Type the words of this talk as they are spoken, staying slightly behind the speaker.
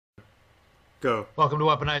Go. Welcome to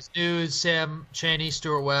Weaponized News. Sam Cheney,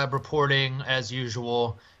 Stuart Webb reporting as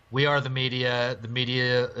usual. We are the media. The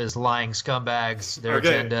media is lying scumbags. Their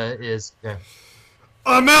agenda is... Okay.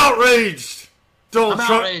 I'm outraged! I'm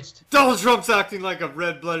outraged. Donald Trump's acting like a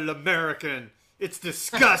red-blooded American. It's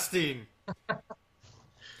disgusting.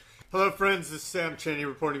 Hello, friends. This is Sam Cheney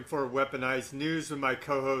reporting for Weaponized News with my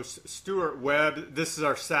co-host Stuart Webb. This is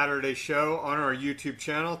our Saturday show on our YouTube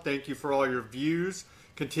channel. Thank you for all your views.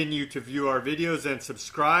 Continue to view our videos and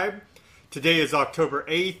subscribe. Today is October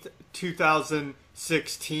 8th,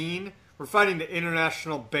 2016. We're fighting the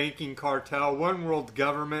international banking cartel, one world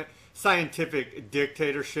government, scientific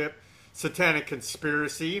dictatorship, satanic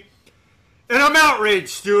conspiracy. And I'm outraged,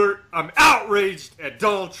 Stuart. I'm outraged at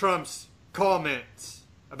Donald Trump's comments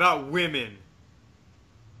about women.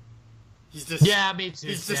 He's just me too.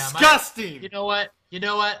 He's Sam. disgusting. You know what?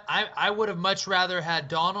 I would have much rather had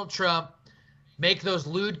Donald Trump make those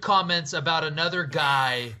lewd comments about another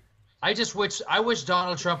guy. I wish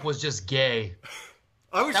Donald Trump was just gay.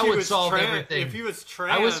 I wish that he would was solve trans. everything. If he was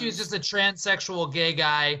trans, I wish he was just a transsexual gay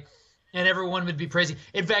guy, and everyone would be praising.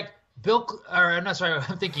 In fact,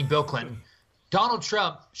 I'm thinking Bill Clinton. Donald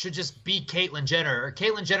Trump should just be Caitlyn Jenner, or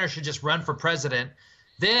Caitlyn Jenner should just run for president.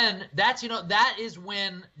 Then that is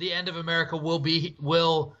when the end of America will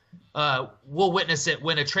witness it,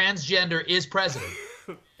 when a transgender is president.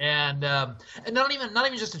 And not even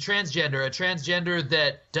just a transgender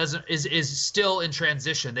that is still in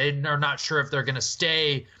transition. They are not sure if they're going to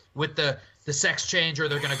stay with the sex change, or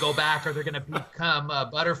they're going to go back, or they're going to become a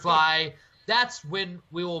butterfly. That's when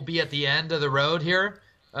we will be at the end of the road here.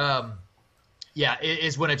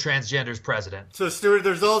 Is when a transgender is president. So, Stuart,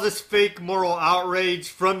 there's all this fake moral outrage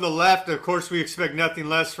from the left. Of course, we expect nothing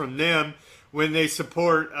less from them when they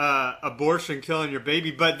support abortion, killing your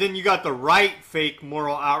baby. But then you got the right fake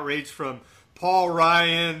moral outrage from Paul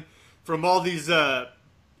Ryan, from all these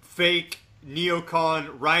fake neocon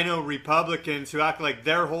rhino Republicans who act like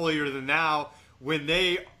they're holier than thou when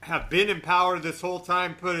they have been in power this whole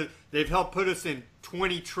time. They've helped put us in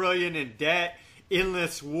 $20 trillion in debt,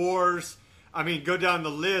 endless wars. I mean, go down the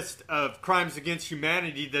list of crimes against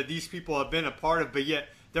humanity that these people have been a part of, but yet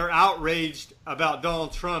they're outraged about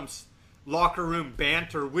Donald Trump's locker room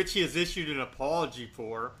banter, which he has issued an apology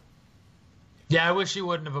for. Yeah, I wish he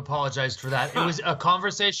wouldn't have apologized for that. It was a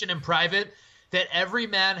conversation in private that every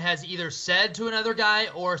man has either said to another guy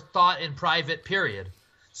or thought in private, period.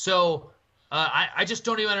 So I just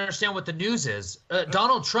don't even understand what the news is.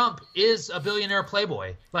 Donald Trump is a billionaire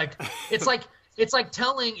playboy. It's like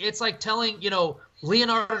telling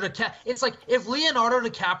Leonardo DiCaprio. It's like if Leonardo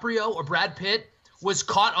DiCaprio or Brad Pitt was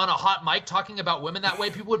caught on a hot mic talking about women that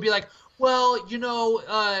way, people would be like, well,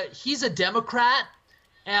 he's a Democrat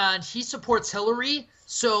and he supports Hillary,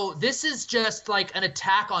 so this is just like an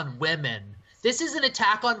attack on women. This is an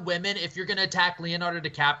attack on women if you're going to attack Leonardo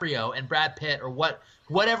DiCaprio and Brad Pitt or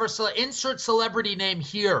whatever. Insert celebrity name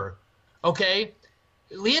here, okay?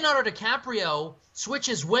 Leonardo DiCaprio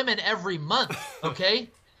switches women every month,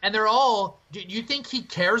 okay? And they're all, do you think he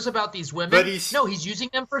cares about these women? No, he's using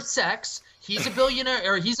them for sex. He's a billionaire,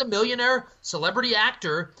 or he's a millionaire celebrity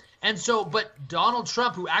actor. And so, but Donald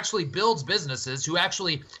Trump, who actually builds businesses, who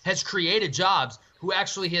actually has created jobs, who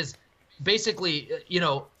actually has basically,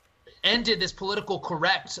 ended this political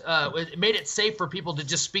correct, made it safe for people to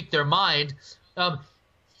just speak their mind.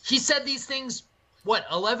 He said these things,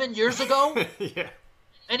 11 years ago? Yeah.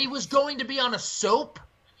 And he was going to be on a soap?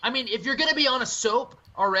 I mean, if you're going to be on a soap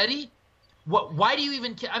already, why do you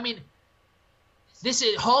even care? I mean, this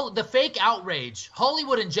is the fake outrage.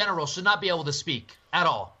 Hollywood in general should not be able to speak at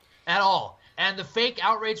all. At all. And the fake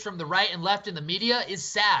outrage from the right and left in the media is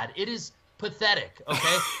sad. It is pathetic,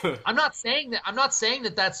 okay? I'm not saying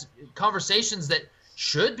that that's conversations that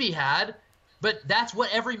should be had, but that's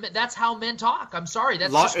that's how men talk. I'm sorry.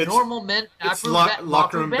 That's just normal men. It's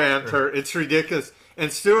locker room banter. It's ridiculous. And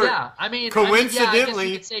Stuart, coincidentally, I guess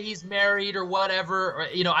you could say he's married or whatever. Or,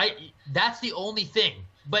 that's the only thing.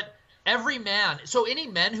 But every man, so any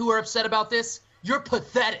men who are upset about this, you're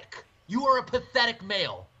pathetic. You are a pathetic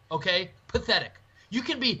male, okay? Pathetic. You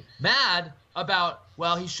can be mad about,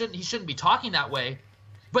 well, he shouldn't be talking that way,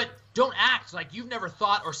 but don't act like you've never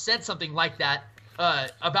thought or said something like that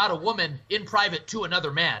about a woman in private to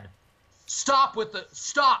another man. Stop with the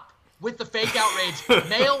fake outrage.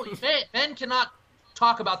 Men cannot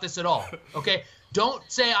talk about this at all, okay? Don't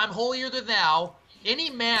say I'm holier than thou. Any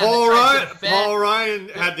man Paul Ryan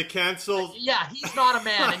had to cancel. Yeah, he's not a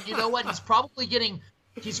man, and you know what? He's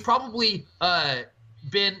probably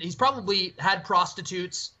had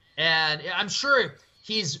prostitutes, and I'm sure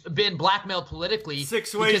he's been blackmailed politically.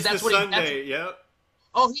 6 ways to Sunday. Yep.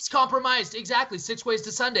 Oh, he's compromised. Exactly. 6 ways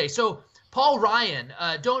to Sunday. So Paul Ryan,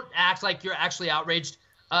 don't act like you're actually outraged.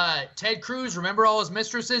 Ted Cruz, remember all his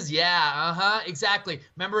mistresses? Yeah, exactly.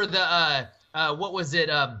 Remember the what was it?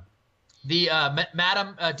 Madam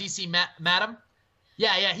DC Madam.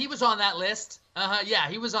 Yeah, he was on that list. Yeah,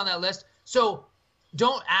 he was on that list. So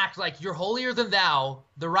don't act like you're holier than thou,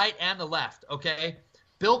 the right and the left. Okay.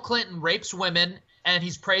 Bill Clinton rapes women, and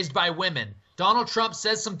he's praised by women. Donald Trump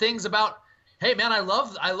says some things about, hey man, I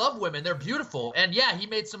love women. They're beautiful. And yeah, he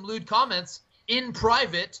made some lewd comments in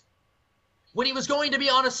private when he was going to be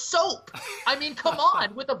on a soap. I mean, come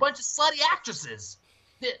on, with a bunch of slutty actresses.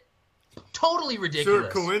 Totally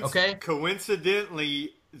ridiculous. Okay.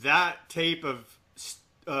 Coincidentally, that tape of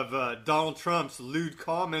Donald Trump's lewd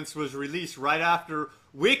comments was released right after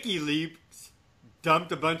WikiLeaks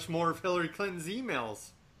dumped a bunch more of Hillary Clinton's emails.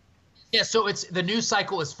 Yeah, so it's the news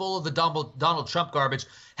cycle is full of the Donald Trump garbage.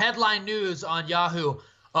 Headline news on Yahoo: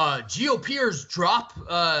 GOPers drop,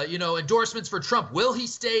 endorsements for Trump. Will he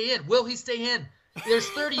stay in? Will he stay in? There's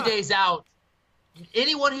 30 days out.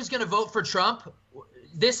 Anyone who's going to vote for Trump,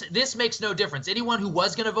 this makes no difference. Anyone who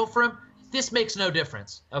was going to vote for him, this makes no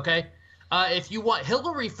difference. Okay, if you want,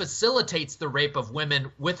 Hillary facilitates the rape of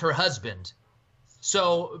women with her husband.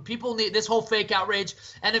 So people need this whole fake outrage,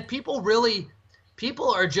 and if people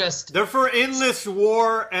are just... They're for endless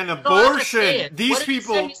war and abortion. These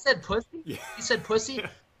people... He said pussy? Yeah. He said pussy? Yeah.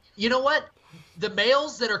 You know what? The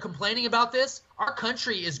males that are complaining about this, our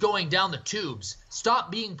country is going down the tubes.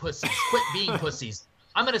 Stop being pussies. Quit being pussies.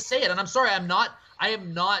 I'm going to say it, and I'm sorry. I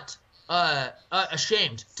am not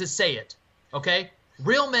ashamed to say it, okay?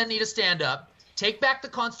 Real men need to stand up, take back the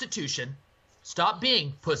Constitution, stop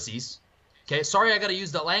being pussies, okay? Sorry I got to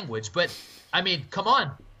use that language, but, I mean, come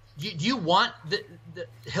on. Do you want the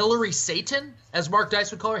Hillary Satan, as Mark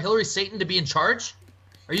Dice would call her, Hillary Satan, to be in charge?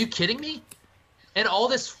 Are you kidding me? And all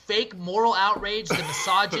this fake moral outrage, the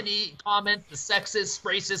misogyny comments, the sexist,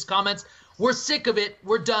 racist comments, we're sick of it.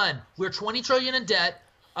 We're done. We're $20 trillion in debt.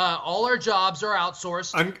 All our jobs are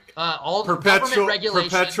outsourced. All government regulation.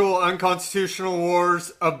 Perpetual unconstitutional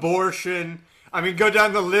wars, abortion. I mean, go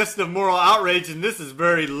down the list of moral outrage, and this is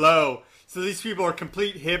very low. So these people are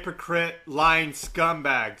complete hypocrite, lying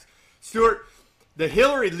scumbags. Stuart, the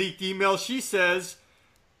Hillary leaked email, she says,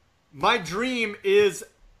 my dream is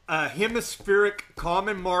a hemispheric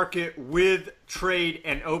common market with trade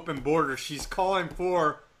and open borders. She's calling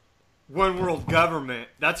for one world government.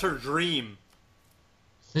 That's her dream.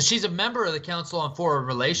 She's a member of the Council on Foreign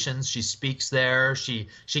Relations. She speaks there. She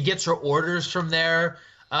gets her orders from there.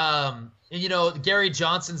 Gary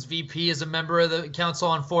Johnson's VP is a member of the Council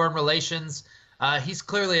on Foreign Relations. He's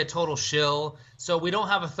clearly a total shill. So we don't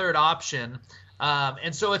have a third option.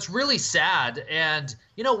 And so it's really sad. And,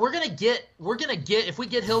 we're going to get, if we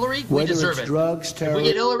get Hillary, we deserve it. Drugs, if we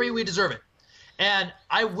get Hillary, we deserve it. And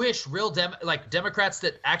I wish real Democrats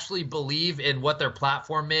that actually believe in what their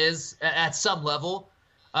platform is at some level.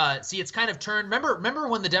 See, it's kind of turned. Remember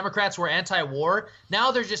when the Democrats were anti-war?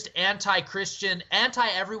 Now they're just anti-Christian,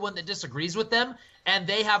 anti-everyone that disagrees with them, and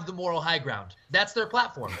they have the moral high ground. That's their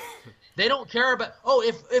platform. They don't care about,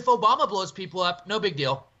 if Obama blows people up, no big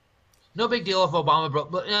deal. No big deal if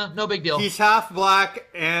Obama no big deal. He's half black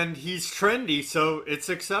and he's trendy, so it's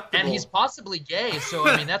acceptable. And he's possibly gay, so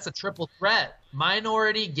I mean that's a triple threat.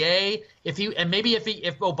 Minority, gay. If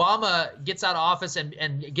Obama gets out of office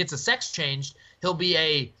and gets a sex changed, he'll be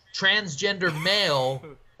a transgender male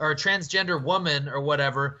or a transgender woman or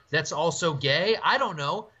whatever that's also gay. I don't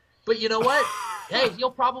know. But you know what? Hey,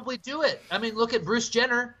 he'll probably do it. I mean, look at Bruce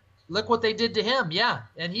Jenner. Look what they did to him. Yeah.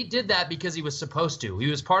 And he did that because he was supposed to. He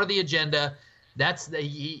was part of the agenda. They're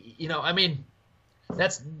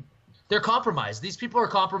compromised. These people are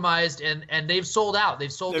compromised and they've sold out. They've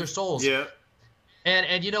sold their souls. Yeah.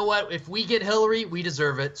 And you know what? If we get Hillary, we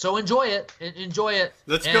deserve it. So enjoy it. Enjoy it.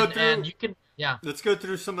 Let's go through. And you can, yeah. Let's go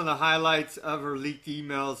through some of the highlights of her leaked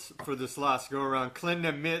emails for this last go around. Clinton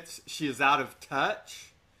admits she is out of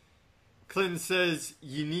touch. Clinton says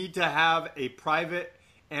you need to have a private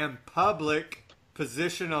and public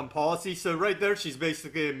position on policy. So right there, she's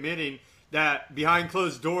basically admitting that behind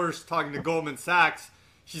closed doors, talking to Goldman Sachs,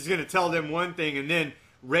 she's going to tell them one thing and then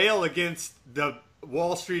rail against the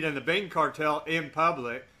Wall Street and the bank cartel in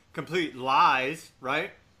public. Complete lies,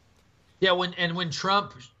 right? Yeah, when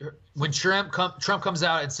Trump comes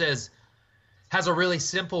out and has a really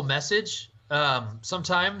simple message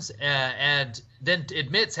sometimes, and then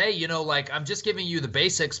admits, hey, I'm just giving you the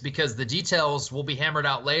basics because the details will be hammered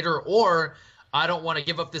out later, or I don't want to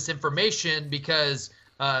give up this information because,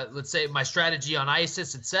 let's say, my strategy on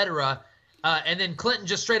ISIS, etc. And then Clinton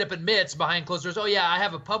just straight up admits behind closed doors, oh, yeah, I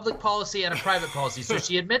have a public policy and a private policy. So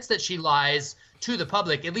she admits that she lies to the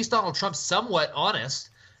public. At least Donald Trump's somewhat honest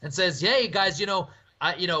and says, hey, guys, the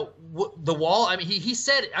wall. I mean, he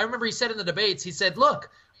said, I remember he said in the debates, he said, look,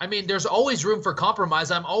 I mean, there's always room for compromise.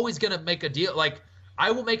 I'm always going to make a deal. Like, I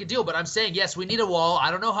will make a deal, but I'm saying, yes, we need a wall. I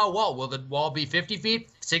don't know how wall. Will the wall be 50 feet,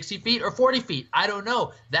 60 feet, or 40 feet? I don't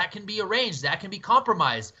know. That can be arranged. That can be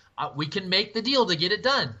compromised. We can make the deal to get it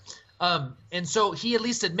done. And so he at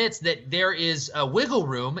least admits that there is a wiggle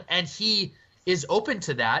room, and he is open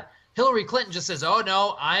to that. Hillary Clinton just says, oh,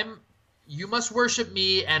 no, you must worship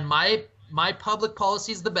me, and my public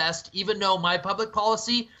policy is the best, even though my public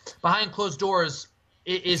policy behind closed doors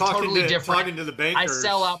is totally different. Talking to the bankers. I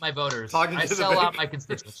sell out my voters. I sell out my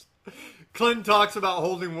constituents. Clinton talks about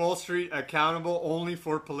holding Wall Street accountable only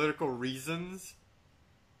for political reasons.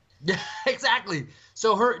 Yeah, exactly.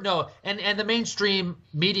 So and the mainstream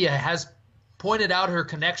media has pointed out her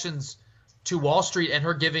connections to Wall Street and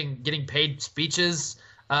her getting paid speeches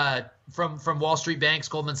from Wall Street banks,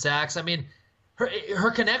 Goldman Sachs. I mean, her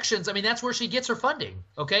connections. I mean, that's where she gets her funding.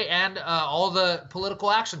 Okay, and all the political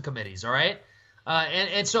action committees. All right.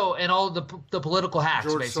 And all the political hacks,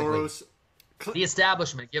 George basically. Soros. The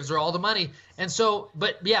establishment gives her all the money. And so,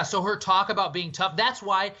 so her talk about being tough, that's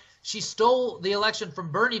why she stole the election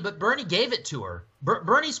from Bernie, but Bernie gave it to her.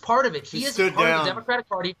 Bernie's part of it. He is part of the Democratic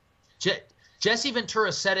Party. Jesse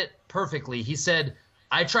Ventura said it perfectly. He said,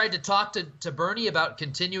 I tried to talk to Bernie about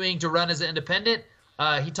continuing to run as an independent.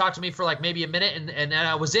 He talked to me for like maybe a minute, and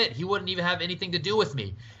that was it. He wouldn't even have anything to do with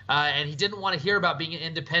me. And he didn't want to hear about being an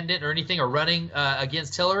independent or anything or running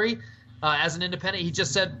against Hillary as an independent. He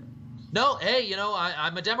just said, no, hey,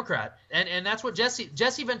 I'm a Democrat. And that's what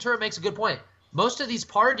Jesse Ventura makes a good point. Most of these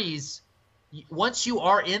parties, once you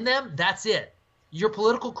are in them, that's it. Your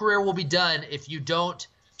political career will be done if you don't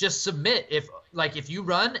just submit. If you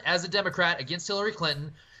run as a Democrat against Hillary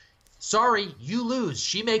Clinton, sorry, you lose.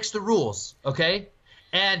 She makes the rules, okay?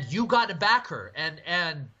 And you got to back her.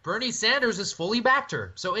 And Bernie Sanders has fully backed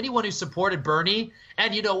her. So anyone who supported Bernie,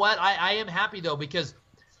 and you know what? I am happy, though, because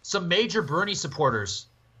some major Bernie supporters,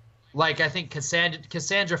 like I think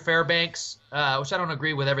Cassandra Fairbanks, which I don't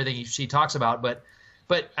agree with everything she talks about, but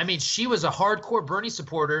I mean, she was a hardcore Bernie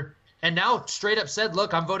supporter and now straight up said,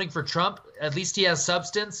 look, I'm voting for Trump. At least he has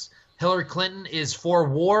substance. Hillary Clinton is for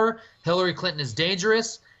war. Hillary Clinton is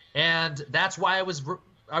dangerous. And that's why I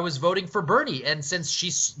was voting for Bernie. And since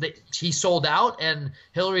he sold out and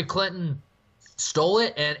Hillary Clinton stole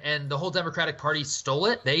it and the whole Democratic Party stole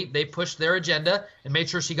it, they pushed their agenda and made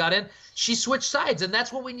sure she got in. She switched sides, and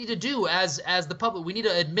that's what we need to do as the public. We need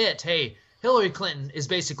to admit, hey, Hillary Clinton is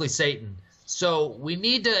basically Satan. So we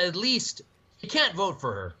need to at least – you can't vote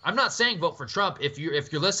for her. I'm not saying vote for Trump if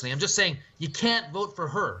you're listening. I'm just saying you can't vote for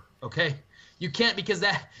her, okay? You can't, because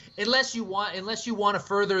that – unless you want to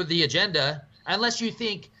further the agenda, unless you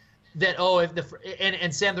think that,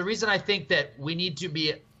 and Sam, the reason I think that we need to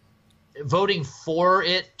be voting for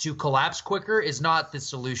it to collapse quicker is not the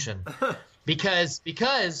solution. because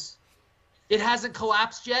it hasn't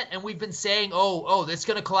collapsed yet, and we've been saying, it's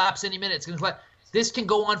going to collapse any minute. It's going to collapse. This can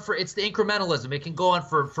go on it's the incrementalism. It can go on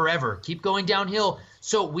for forever. Keep going downhill.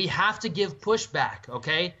 So we have to give pushback,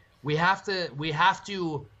 okay? We have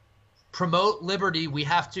to promote liberty. We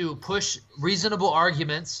have to push reasonable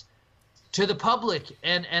arguments to the public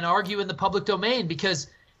and argue in the public domain, because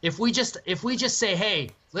if we just say, hey,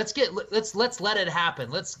 let's let it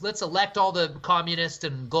happen. Let's elect all the communists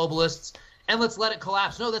and globalists and let's let it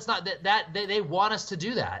collapse. No, that's not that they want us to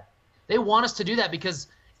do that. They want us to do that because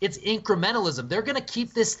it's incrementalism. They're going to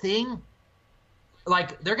keep this thing,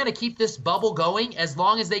 they're going to keep this bubble going as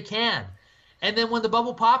long as they can. And then when the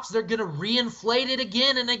bubble pops, they're going to reinflate it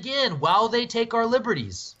again and again while they take our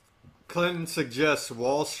liberties. Clinton suggests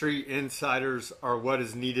Wall Street insiders are what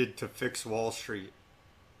is needed to fix Wall Street.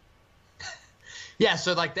 Yeah,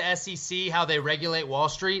 so like the SEC, how they regulate Wall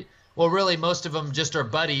Street, well, really, most of them just are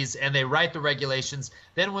buddies, and they write the regulations.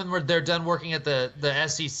 Then when they're done working at the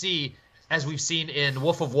SEC, as we've seen in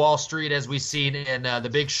Wolf of Wall Street, as we've seen in The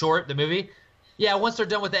Big Short, the movie, yeah, once they're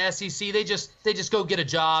done with the SEC, they just go get a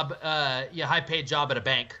job, high-paid job at a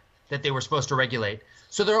bank that they were supposed to regulate.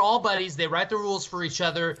 So they're all buddies. They write the rules for each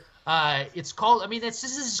other. It's called, this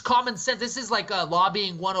is common sense. This is like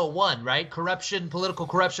lobbying 101, right? Political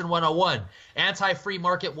corruption 101, anti-free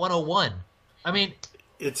market 101.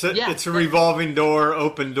 It's a revolving door,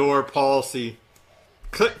 open door policy.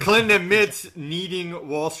 Clinton admits needing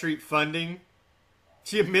Wall Street funding.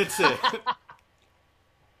 She admits it.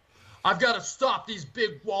 I've got to stop these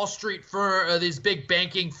big Wall Street these big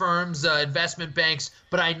banking firms, investment banks,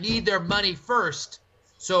 but I need their money first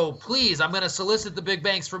So please, I'm going to solicit the big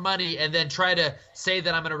banks for money and then try to say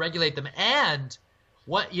that I'm going to regulate them. And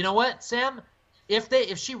you know what, Sam?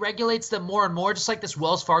 If she regulates them more and more, just like this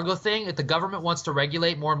Wells Fargo thing, if the government wants to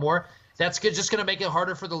regulate more and more, that's just going to make it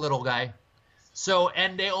harder for the little guy. So,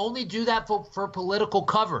 and they only do that for political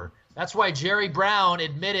cover. That's why Jerry Brown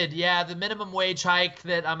admitted, yeah, the minimum wage hike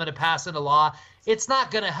that I'm going to pass into law, it's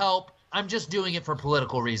not going to help. I'm just doing it for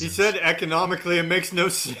political reasons. He said economically it makes no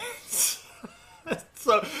sense.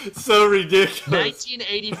 so ridiculous.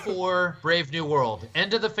 1984, Brave New World.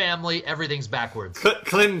 End of the family, everything's backwards.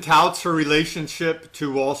 Clinton touts her relationship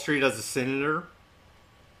to Wall Street as a senator.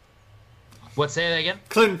 What, say that again?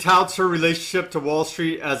 Clinton touts her relationship to Wall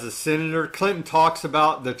Street as a senator. Clinton talks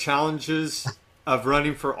about the challenges of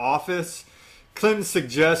running for office. Clinton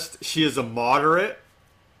suggests she is a moderate.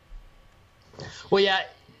 Well, yeah,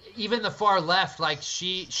 even the far left, like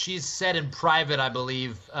she's said in private, I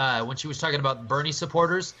believe, when she was talking about Bernie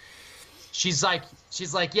supporters, she's like,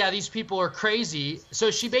 yeah, these people are crazy.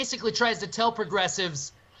 So she basically tries to tell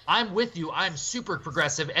progressives, I'm with you, I'm super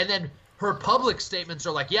progressive. And then her public statements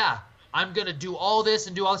are like, yeah, I'm going to do all this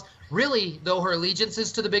and do all this. Really, though, her allegiance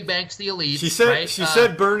is to the big banks, the elites. She said, right? She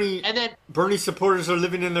said Bernie supporters are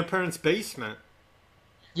living in their parents' basement.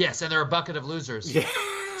 Yes, and they're a bucket of losers. Yeah.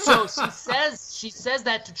 So she says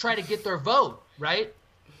that to try to get their vote, right?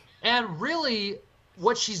 And really,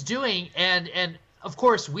 what she's doing, and of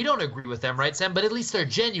course we don't agree with them, right, Sam? But at least they're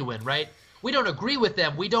genuine, right? We don't agree with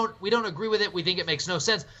them. We don't agree with it. We think it makes no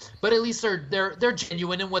sense. But at least they're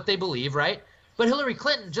genuine in what they believe, right? But Hillary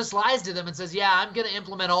Clinton just lies to them and says, yeah, I'm going to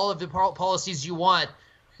implement all of the policies you want,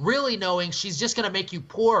 really knowing she's just going to make you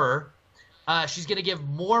poorer. She's going to give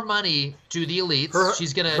more money to the elites.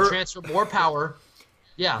 She's going to transfer more power.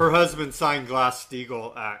 Yeah. Her husband signed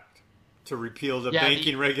Glass-Steagall Act to repeal the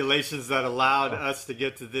banking regulations that allowed us to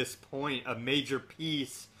get to this point, a major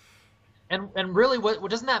piece. And really, what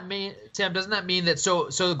doesn't that mean, Sam? Doesn't that mean that so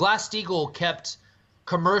Glass-Steagall kept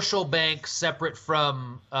commercial banks separate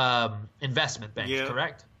from investment banks,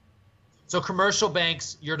 correct? So commercial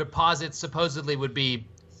banks, your deposits supposedly would be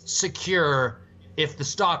secure if the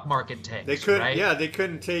stock market tanks. They couldn't, right? Yeah, they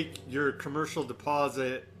couldn't take your commercial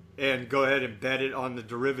deposit and go ahead and bet it on the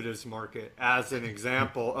derivatives market as an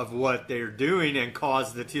example of what they're doing and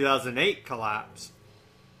caused the 2008 collapse.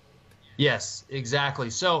 Yes, exactly.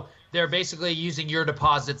 So they're basically using your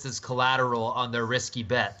deposits as collateral on their risky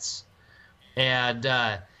bets. And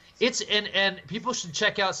and people should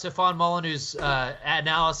check out Stefan Molyneux's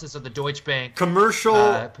analysis of the Deutsche Bank.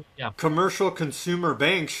 Commercial consumer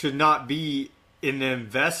banks should not be in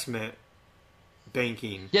investment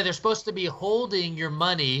banking. Yeah, they're supposed to be holding your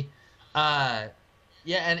money. And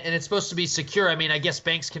it's supposed to be secure. I mean, I guess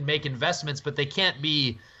banks can make investments, but they can't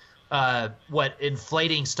be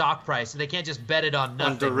inflating stock price. They can't just bet it on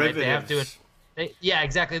nothing. On derivatives. Right? They have to.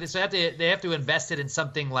 Exactly. So they have to invest it in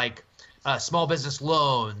something like small business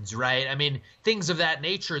loans, right? I mean, things of that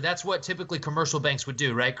nature. That's what typically commercial banks would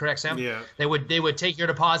do, right? Correct, Sam? Yeah. They would take your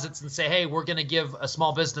deposits and say, hey, we're going to give a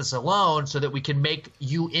small business a loan so that we can make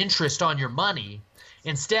you interest on your money.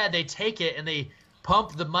 Instead, they take it and they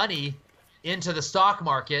pump the money into the stock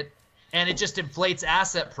market, and it just inflates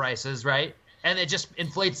asset prices, right? And it just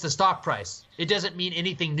inflates the stock price. It doesn't mean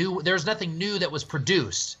anything new. There's nothing new that was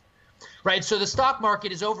produced, right? So the stock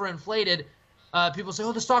market is overinflated. People say,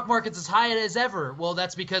 oh, the stock market's as high as ever. Well,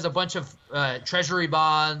 that's because a bunch of treasury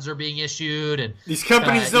bonds are being issued. And these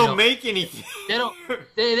companies don't make anything.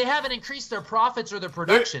 They haven't increased their profits or their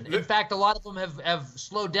production. In fact, a lot of them have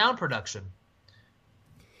slowed down production.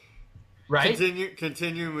 Right?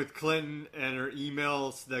 Continuing with Clinton and her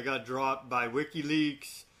emails that got dropped by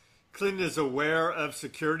WikiLeaks. Clinton is aware of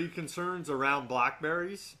security concerns around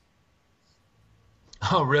BlackBerries.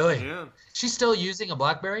 Oh, really? Yeah. She's still using a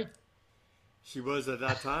BlackBerry? She was at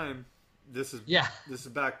that time. This is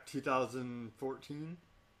back 2014.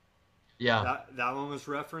 Yeah. That one was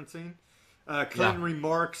referencing. Clinton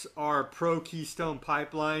remarks are pro-Keystone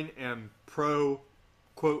Pipeline and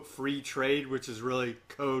pro-quote free trade, which is really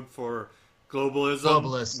code for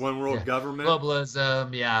globalism, one world government.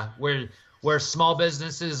 Globalism, yeah. Where small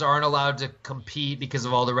businesses aren't allowed to compete because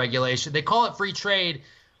of all the regulation. They call it free trade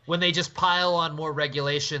when they just pile on more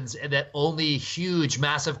regulations and that only huge,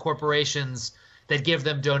 massive corporations that give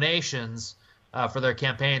them donations for their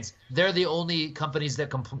campaigns, they're the only companies that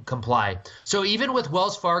comply. So even with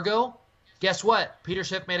Wells Fargo, guess what? Peter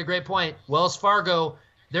Schiff made a great point. Wells Fargo,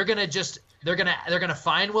 they're gonna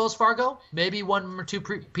fine Wells Fargo. Maybe one or two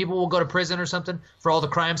people will go to prison or something for all the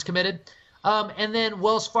crimes committed. And then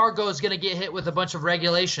Wells Fargo is going to get hit with a bunch of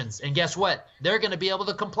regulations. And guess what? They're going to be able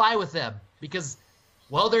to comply with them because,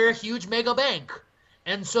 well, they're a huge mega bank.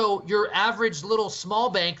 And so your average little small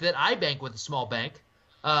bank that I bank with, a small bank,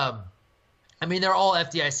 I mean, they're all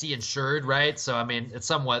FDIC insured, right? So, I mean, it's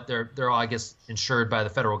somewhat, they're all, I guess, insured by the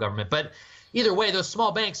federal government. But either way, those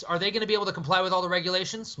small banks, are they going to be able to comply with all the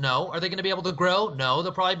regulations? No. Are they going to be able to grow? No.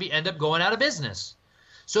 They'll probably end up going out of business.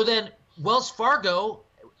 So then Wells Fargo,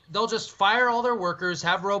 they'll just fire all their workers,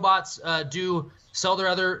 have robots sell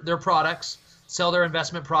their products, sell their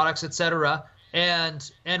investment products, etc.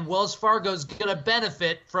 And Wells Fargo's going to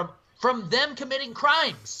benefit from them committing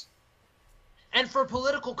crimes. And for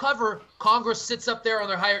political cover, Congress sits up there on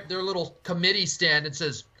their little committee stand and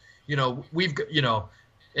says, and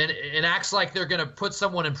acts like they're going to put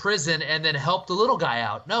someone in prison and then help the little guy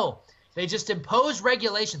out. No, they just impose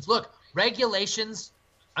regulations. Look, regulations.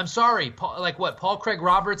 I'm sorry, Paul Craig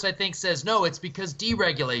Roberts, I think, says, no, it's because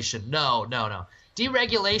deregulation. No.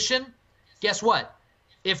 Deregulation, guess what?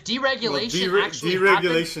 If deregulation actually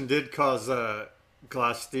deregulation happened, did cause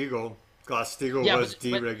Glass-Steagall. Glass-Steagall was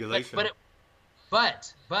deregulation.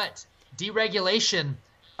 But deregulation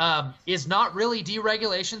is not really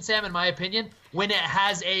deregulation, Sam, in my opinion, when it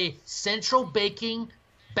has a central banking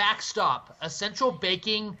backstop, a central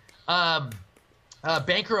banking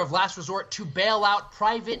banker of last resort to bail out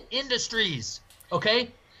private industries.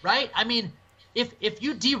 Okay, right? I mean, if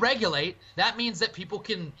you deregulate, that means that people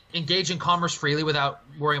can engage in commerce freely without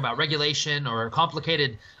worrying about regulation or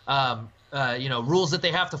complicated rules that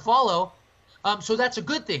they have to follow. So that's a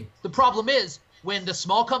good thing. The problem is when the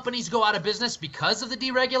small companies go out of business because of the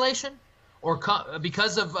deregulation or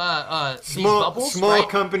because of these bubbles. Small right?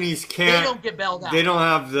 companies can't. They don't get bailed out. They don't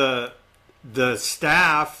have the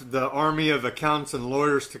staff, the army of accountants and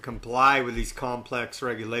lawyers to comply with these complex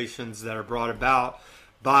regulations that are brought about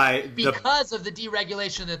because of the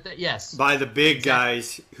deregulation by the big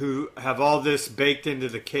guys who have all this baked into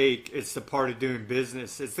the cake. It's the part of doing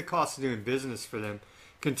business. It's the cost of doing business for them.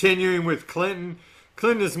 Continuing with Clinton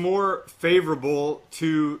is more favorable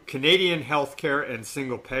to Canadian healthcare and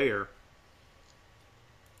single payer.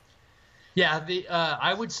 Yeah,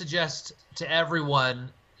 I would suggest to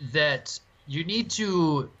everyone that you need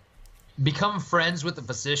to become friends with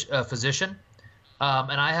a physician.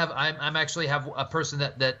 And I'm actually have a person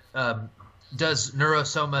that does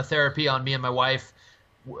neurosoma therapy on me and my wife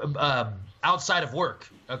outside of work.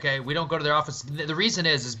 Okay, we don't go to their office. The reason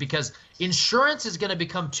is because insurance is going to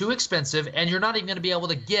become too expensive, and you're not even going to be able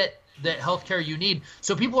to get the healthcare you need.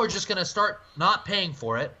 So people are just going to start not paying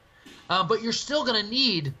for it. But you're still going to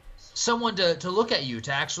need someone to look at you,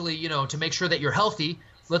 to actually, to make sure that you're healthy.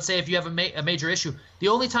 Let's say if you have a major issue. The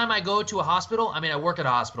only time I go to a hospital, I mean, I work at a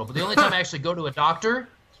hospital, but the only time I actually go to a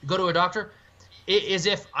doctor is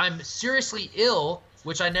if I'm seriously ill,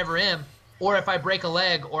 which I never am, or if I break a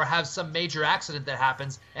leg or have some major accident that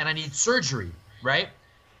happens and I need surgery, right?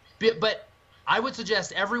 But I would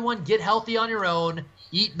suggest everyone get healthy on your own,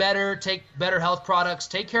 eat better, take better health products,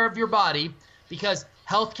 take care of your body, because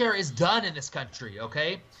healthcare is done in this country,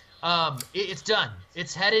 okay? It's done.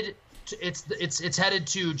 It's headed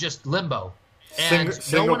to just limbo,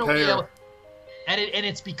 and no one will be able. And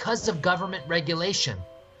it's because of government regulation.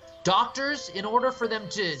 Doctors, in order for them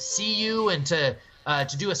to see you and to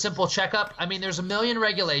do a simple checkup, I mean, there's a million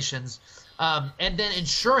regulations, and then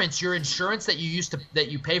insurance, your insurance that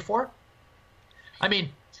you pay for. I mean,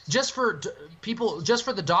 just for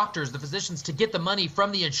the doctors, the physicians, to get the money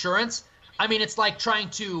from the insurance. I mean, it's like trying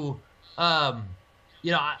to, I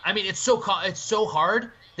mean, it's so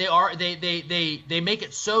hard. They make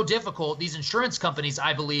it so difficult. These insurance companies,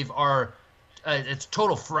 I believe, are it's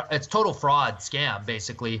total fraud scam,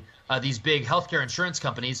 basically. These big healthcare insurance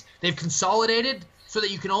companies, they've consolidated so that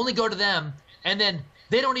you can only go to them, and then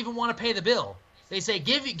they don't even want to pay the bill. They say,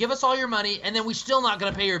 give us all your money, and then we're still not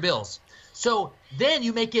going to pay your bills. So then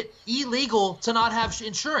you make it illegal to not have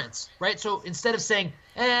insurance, right? So instead of saying,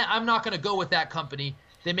 I'm not going to go with that company,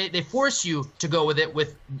 they force you to go with it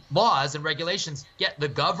with laws and regulations. Get the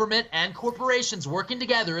government and corporations working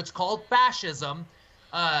together. It's called fascism.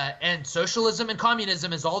 And socialism and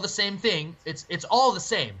communism is all the same thing. It's all the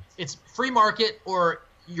same. It's free market, or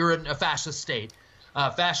you're in a fascist state,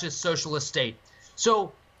 fascist socialist state.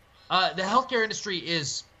 So the healthcare industry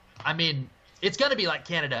is, I mean, it's going to be like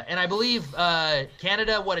Canada. And I believe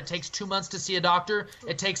Canada, it takes 2 months to see a doctor.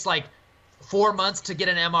 It takes like 4 months to get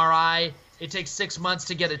an MRI. It takes 6 months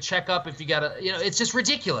to get a checkup if you got it's just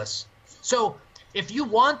ridiculous. So if you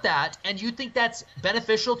want that and you think that's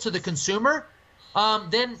beneficial to the consumer,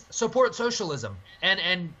 then support socialism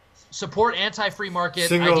and support anti-free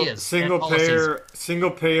market ideas.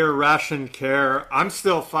 Single payer ration care. I'm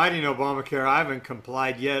still fighting Obamacare. I haven't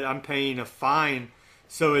complied yet. I'm paying a fine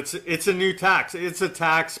So it's a new tax. It's a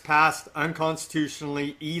tax passed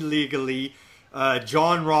unconstitutionally, illegally.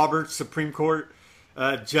 John Roberts, Supreme Court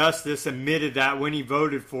justice, admitted that when he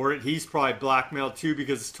voted for it. He's probably blackmailed too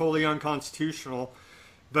because it's totally unconstitutional.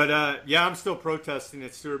 But yeah, I'm still protesting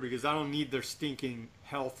it, Stuart, because I don't need their stinking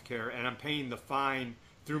health care, and I'm paying the fine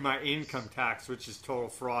through my income tax, which is total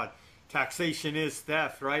fraud. Taxation is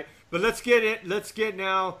theft, right? But let's get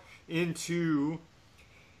now into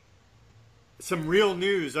some real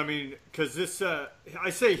news. I mean, because this,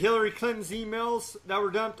 I say Hillary Clinton's emails that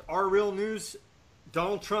were dumped are real news.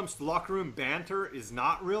 Donald Trump's locker room banter is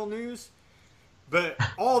not real news. But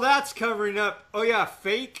all that's covering up, oh yeah,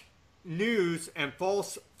 fake news and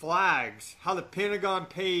false flags. How the Pentagon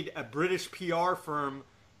paid a British PR firm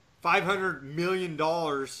 $500 million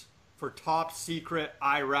for top secret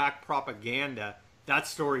Iraq propaganda. That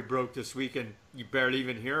story broke this week and you barely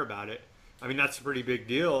even hear about it. I mean, that's a pretty big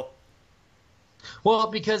deal. Well,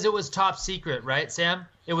 because it was top secret, right, Sam?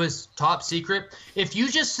 It was top secret. If you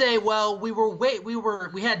just say, well, we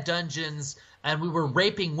had dungeons and we were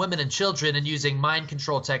raping women and children and using mind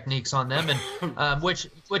control techniques on them, and which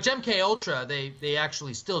MK Ultra they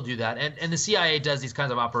actually still do that, and the CIA does these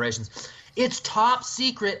kinds of operations. It's top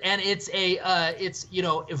secret, and it's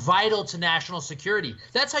vital to national security.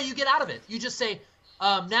 That's how you get out of it. You just say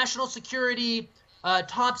national security,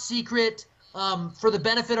 top secret, for the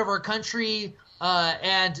benefit of our country.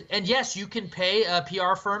 And yes, you can pay a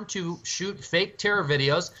PR firm to shoot fake terror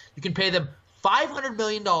videos. You can pay them $500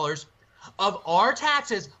 million of our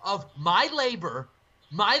taxes, of my labor,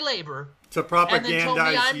 to propagandize and then tell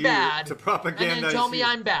me I'm you, bad, to propagandize and then tell me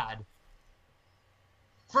I'm bad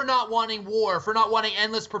for not wanting war, for not wanting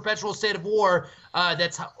endless perpetual state of war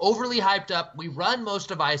that's overly hyped up. We run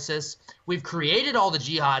most of ISIS. We've created all the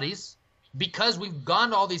jihadis because we've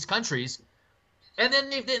gone to all these countries. And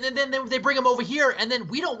then they bring them over here, and then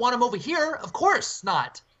we don't want them over here. Of course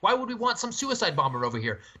not. Why would we want some suicide bomber over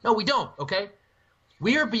here? No, we don't, okay?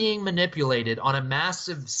 We are being manipulated on a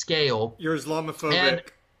massive scale. You're Islamophobic.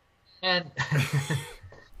 And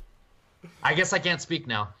I guess I can't speak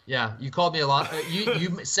now. Yeah, you called me a lot.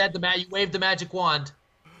 You said you waved the magic wand.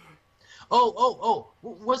 Oh!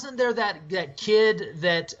 Wasn't there that kid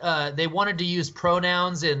that they wanted to use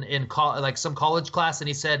pronouns in like some college class, and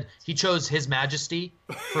he said he chose His Majesty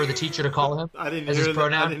for the teacher to call him I didn't as hear his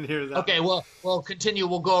pronoun? I didn't hear that. Okay, well, continue.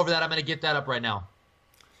 We'll go over that. I'm going to get that up right now.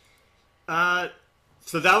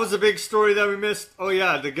 So that was a big story that we missed. Oh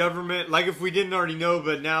yeah, the government, like if we didn't already know,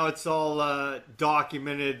 but now it's all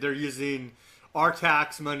documented. They're using our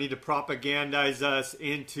tax money to propagandize us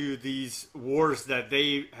into these wars that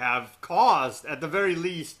they have caused. At the very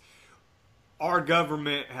least, our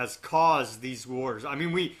government has caused these wars. I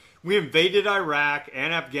mean, we invaded Iraq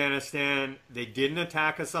and Afghanistan. They didn't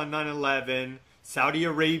attack us on 9/11. Saudi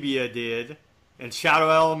Arabia did. And shadow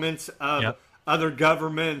elements of other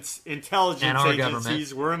governments, intelligence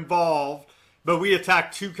agencies were involved. But we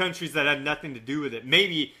attacked two countries that had nothing to do with it.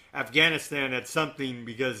 Maybe Afghanistan had something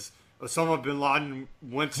because Osama bin Laden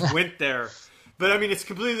went there. But I mean, it's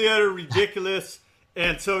completely utter ridiculous.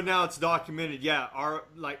 And so now it's documented. Yeah,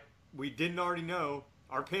 we didn't already know,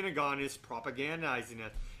 our Pentagon is propagandizing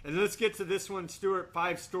us. And let's get to this one, Stuart.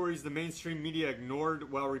 5 stories the mainstream media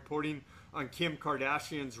ignored while reporting on Kim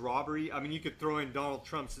Kardashian's robbery. I mean, you could throw in Donald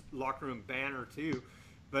Trump's locker room banner too.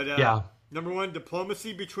 But number 1,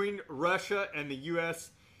 diplomacy between Russia and the U.S.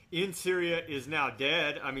 in Syria is now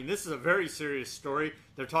dead. I mean, this is a very serious story.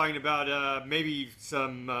 They're talking about maybe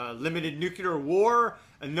some limited nuclear war,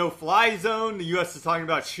 a no-fly zone. The U.S. is talking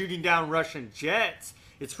about shooting down Russian jets.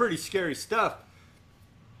 It's pretty scary stuff.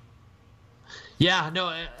 Yeah,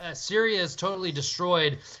 no, Syria is totally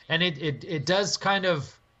destroyed, and it does kind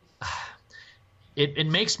of it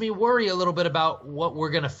makes me worry a little bit about what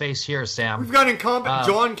we're going to face here, Sam. We've got incompetent.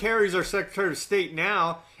 John Kerry's our Secretary of State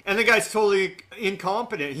now. And the guy's totally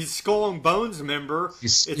incompetent. He's Skull and Bones member.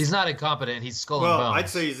 He's not incompetent. He's Skull and Bones. Well, I'd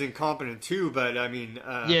say he's incompetent too, but I mean...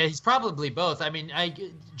 yeah, he's probably both. I mean,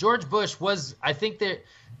 George Bush was... I think that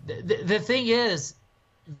the thing is,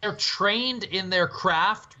 they're trained in their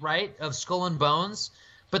craft, right, of Skull and Bones,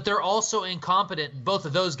 but they're also incompetent, both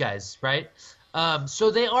of those guys, right? So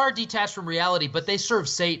they are detached from reality, but they serve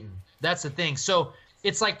Satan. That's the thing. So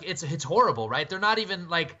it's like, it's horrible, right? They're not even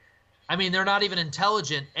like... I mean, they're not even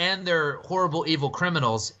intelligent, and they're horrible, evil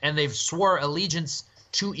criminals, and they've swore allegiance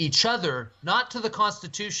to each other, not to the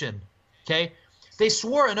Constitution, okay? They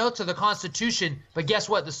swore an oath to the Constitution, but guess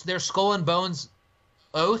what? Their Skull and Bones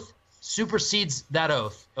oath supersedes that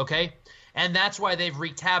oath, okay? And that's why they've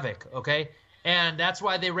wreaked havoc, okay? And that's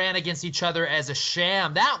why they ran against each other as a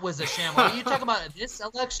sham. That was a sham. Are you talking about this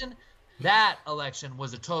election? That election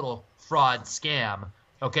was a total fraud scam.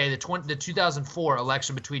 Okay, the 2004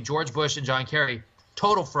 election between George Bush and John Kerry,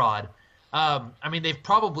 total fraud. I mean, they've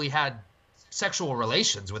probably had sexual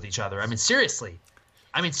relations with each other. I mean, seriously.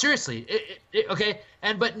 Okay,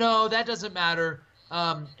 but no, that doesn't matter.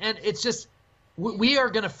 And it's just we are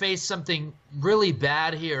going to face something really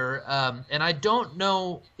bad here. And I don't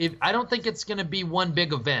think it's going to be one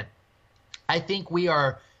big event. I think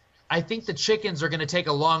the chickens are going to take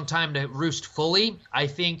a long time to roost fully. I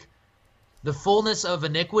think the fullness of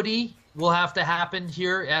iniquity will have to happen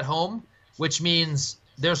here at home, which means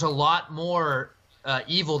there's a lot more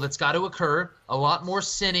evil that's got to occur, a lot more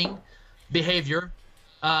sinning behavior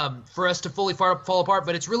for us to fully fall apart.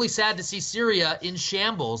 But it's really sad to see Syria in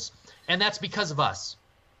shambles, and that's because of us.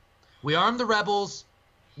 We armed the rebels.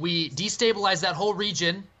 We destabilized that whole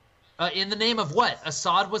region. In the name of what?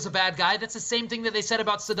 Assad was a bad guy? That's the same thing that they said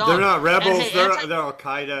about Saddam. They're not rebels. Hey, they're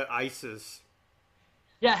Al-Qaeda, ISIS.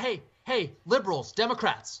 Yeah, hey, liberals,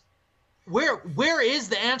 Democrats. Where is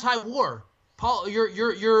the anti-war? Paul,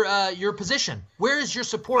 your position. Where is your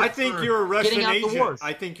support? I think you're a Russian agent.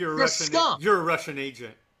 I think you're a Russian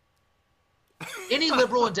agent. Any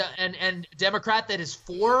liberal and Democrat that is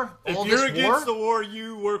for all this war. If you're against the war,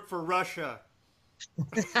 you work for Russia.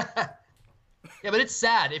 Yeah, but it's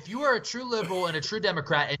sad. If you are a true liberal and a true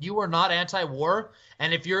Democrat and you are not anti-war,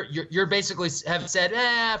 and if you're basically have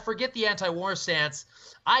said, forget the anti-war stance,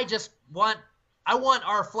 I want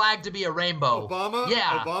our flag to be a rainbow.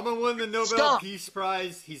 Obama won the Nobel Peace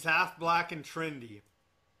Prize. He's half black and trendy.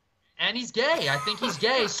 And he's gay. I think he's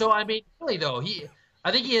gay. So I mean, really though,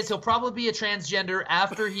 I think he is. He'll probably be a transgender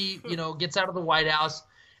after he, gets out of the White House.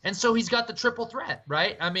 And so he's got the triple threat,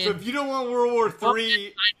 right? I mean, so if you don't want World War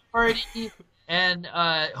III, minority and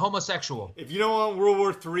homosexual. If you don't want World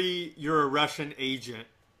War III, you're a Russian agent.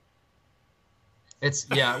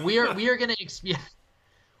 We are going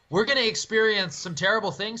to experience some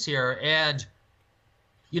terrible things here, and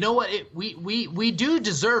you know what? We do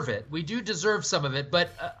deserve it. We do deserve some of it. But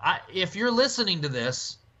if you're listening to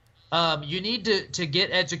this, you need to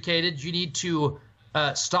get educated. You need to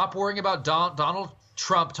stop worrying about Donald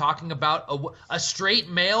Trump talking about a straight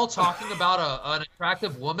male talking about an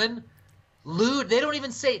attractive woman. Lewd. They don't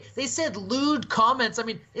even say. They said lewd comments. I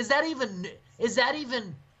mean, is that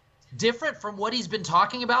even different from what he's been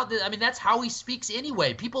talking about? I mean, that's how he speaks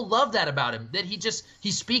anyway. People love that about him. That he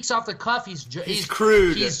speaks off the cuff. He's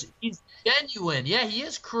crude. He's genuine. Yeah, he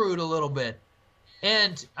is crude a little bit.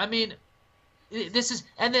 And I mean, this is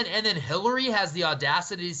and then Hillary has the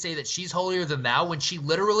audacity to say that she's holier than thou when she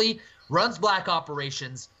literally runs black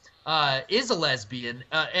operations, is a lesbian,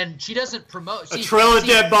 and she doesn't promote. A trail of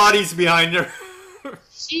dead bodies behind her.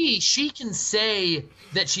 she can say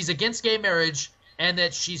that she's against gay marriage and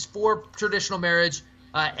that she's for traditional marriage,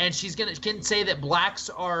 and can say that blacks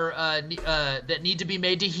are that need to be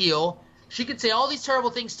made to heal. She could say all these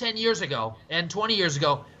terrible things 10 years ago and 20 years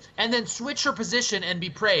ago, and then switch her position and be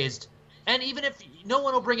praised. And even if no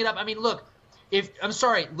one will bring it up, I mean, look,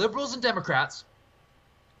 liberals and Democrats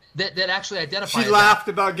that actually identify. She laughed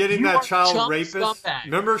about getting that child rapist. Scumbag.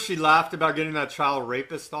 Remember, she laughed about getting that child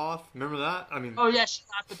rapist off. Remember that? I mean, oh yeah, she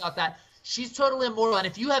laughed about that. She's totally immoral. And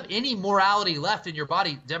if you have any morality left in your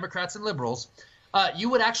body, Democrats and liberals, you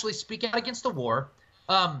would actually speak out against the war.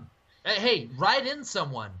 Hey, write in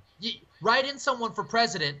someone for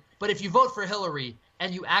president. But if you vote for Hillary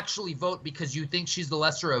and you actually vote because you think she's the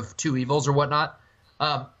lesser of two evils or whatnot,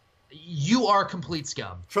 you are complete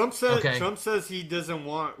scum. Trump says he doesn't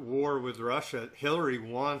want war with Russia. Hillary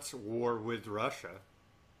wants war with Russia.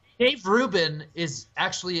 Dave Rubin is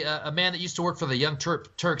actually a man that used to work for the Young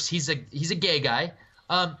Turks. He's a gay guy,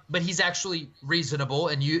 but he's actually reasonable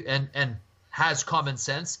and has common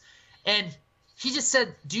sense. And he just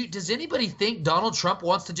said, does anybody think Donald Trump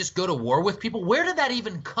wants to just go to war with people? Where did that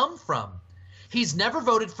even come from? He's never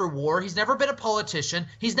voted for war. He's never been a politician.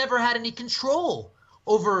 He's never had any control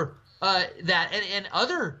over that. And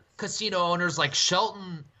other casino owners like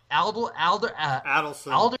Shelton Adelson.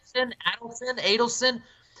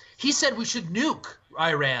 He said we should nuke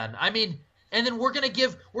Iran. I mean, and then we're gonna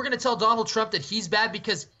tell Donald Trump that he's bad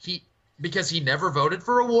because he never voted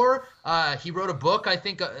for a war. He wrote a book, I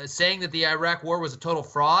think, saying that the Iraq War was a total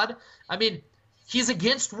fraud. I mean, he's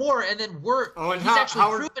against war, and then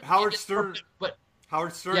Howard Stern.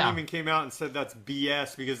 Howard Stern even came out and said that's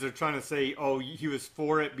BS because they're trying to say, oh, he was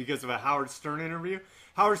for it because of a Howard Stern interview.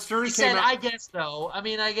 Howard Stern said, I guess so. I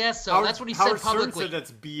mean, I guess so. That's what he said publicly. Howard Stern said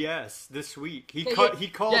that's BS this week. He called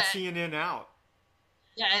CNN out.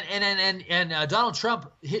 Yeah, and Donald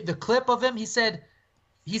Trump hit the clip of him. He said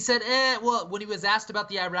He said, well, when he was asked about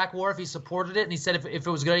the Iraq War, if he supported it, and he said if it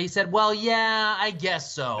was good, he said, well, yeah, I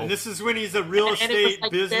guess so. And this is when he's a real estate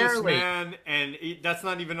like businessman, and that's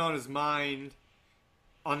not even on his mind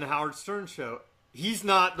on the Howard Stern show. He's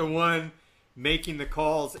not the one making the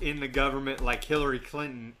calls in the government like Hillary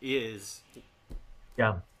Clinton is.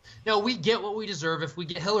 Yeah. No, we get what we deserve if we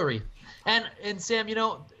get Hillary. And Sam, you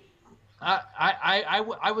know,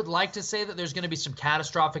 I would like to say that there's going to be some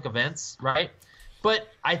catastrophic events, right? But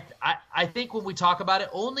I think when we talk about it,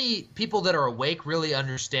 only people that are awake really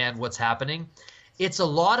understand what's happening. It's a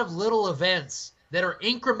lot of little events that are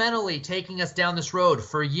incrementally taking us down this road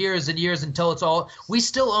for years and years until it's all – we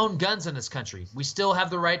still own guns in this country. We still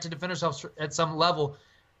have the right to defend ourselves at some level.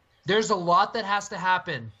 There's a lot that has to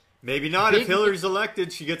happen. Maybe not. If Hillary's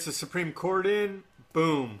elected, she gets the Supreme Court in,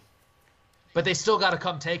 boom. But they still got to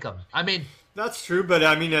come take them. I mean – that's true, but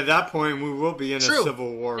I mean, at that point, we will be in a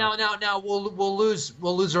civil war. Now we'll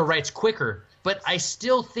lose our rights quicker. But I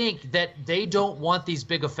still think that they don't want these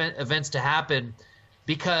big events to happen,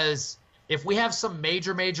 because if we have some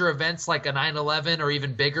major events like a 9/11 or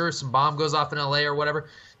even bigger, some bomb goes off in LA or whatever,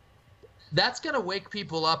 that's going to wake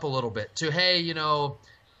people up a little bit to, hey, you know,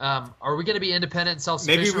 are we going to be independent and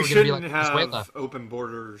self-sufficient? Maybe we shouldn't have open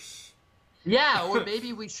borders. Yeah, or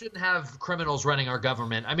maybe we shouldn't have criminals running our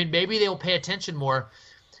government. I mean, maybe they'll pay attention more.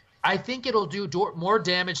 I think it'll do more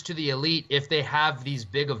damage to the elite if they have these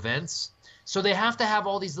big events. So they have to have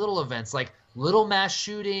all these little events, like little mass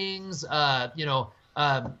shootings,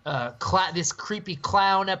 this creepy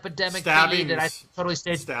clown epidemic stabbings. That I totally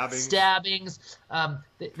staged. Stabbings.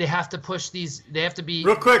 They have to push these. They have to be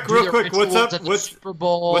real quick. What's up? Super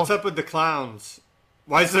Bowl. What's up with the clowns?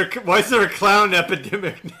 Why is there a clown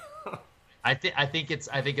epidemic now? I think it's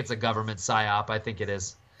a government psyop. I think it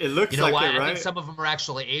is. It looks like it, right? I think some of them are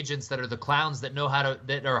actually agents that are the clowns that know how to,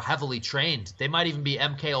 that are heavily trained. They might even be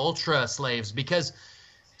MK Ultra slaves, because,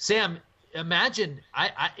 Sam, imagine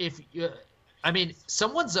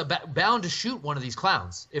someone's bound to shoot one of these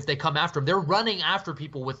clowns if they come after them. They're running after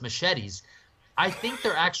people with machetes. I think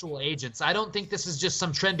they're actual agents. I don't think this is just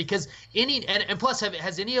some trend, because and plus,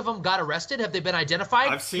 has any of them got arrested? Have they been identified?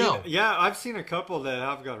 I've seen a couple that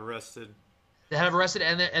have got arrested. They have arrested,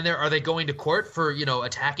 and are they going to court for, you know,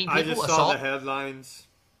 attacking people? I just saw the headlines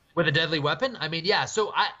with a deadly weapon. I mean, yeah.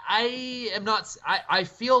 So I am not. I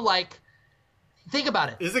feel like, think about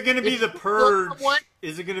it. Is it going to be the Purge?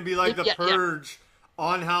 Is it going to be like the Purge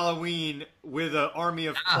on Halloween with an army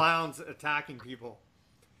of clowns attacking people?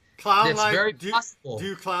 Do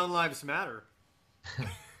clown lives matter?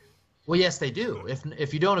 Well, yes, they do.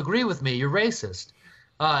 If you don't agree with me, you're racist.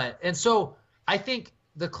 And so I think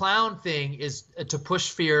the clown thing is to push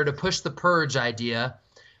fear, to push the purge idea.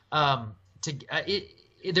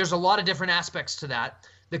 There's a lot of different aspects to that.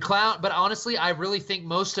 The clown, but honestly, I really think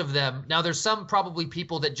most of them. Now, there's some probably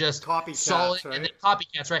people that just saw it, right? And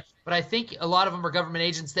copycats, right? But I think a lot of them are government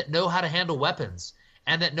agents that know how to handle weapons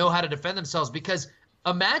and that know how to defend themselves. Because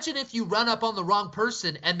imagine if you run up on the wrong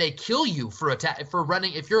person and they kill you for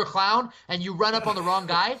running. If you're a clown and you run up on the wrong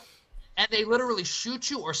guy, and they literally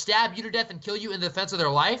shoot you or stab you to death and kill you in the defense of their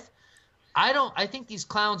life. I think these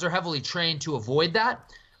clowns are heavily trained to avoid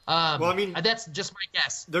that. Well, I mean, that's just my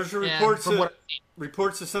guess. There's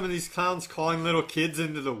reports of some of these clowns calling little kids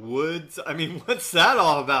into the woods. I mean, what's that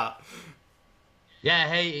all about? Yeah,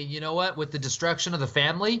 hey, you know what? With the destruction of the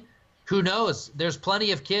family, who knows? There's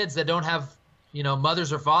plenty of kids that don't have, you know,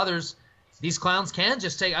 mothers or fathers. These clowns can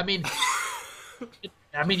just take. I mean,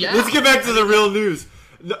 yeah. Let's get back to the real news.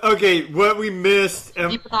 Okay, what we missed.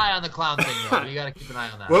 Keep an eye on the clown thing, though. You got to keep an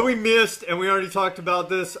eye on that. What we missed, and we already talked about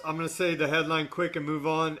this, I'm going to say the headline quick and move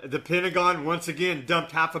on. The Pentagon, once again,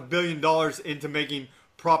 dumped $500 million into making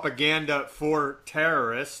propaganda for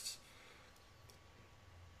terrorists.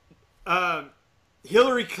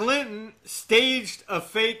 Hillary Clinton staged a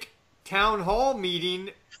fake town hall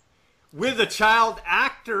meeting with a child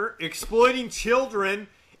actor exploiting children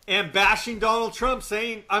and bashing Donald Trump,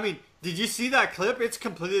 saying, I mean, did you see that clip? It's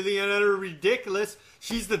completely and utter ridiculous.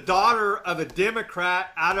 She's the daughter of a Democrat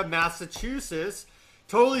out of Massachusetts.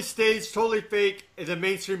 Totally staged, totally fake. The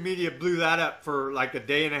mainstream media blew that up for like a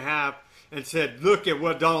day and a half and said, look at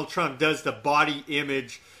what Donald Trump does to body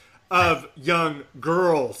image of young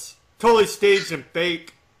girls. Totally staged and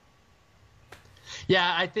fake.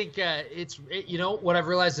 Yeah, I think you know, what I've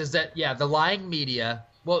realized is that, yeah, the lying media...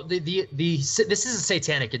 Well, this is a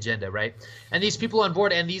satanic agenda, right? And these people on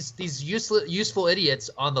board, and these useful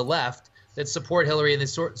idiots on the left that support Hillary and they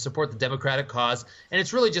support the Democratic cause, and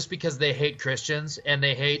it's really just because they hate Christians and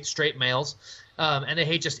they hate straight males, and they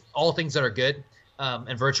hate just all things that are good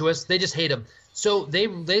and virtuous. They just hate them. So they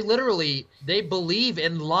literally they believe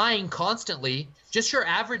in lying constantly. Just your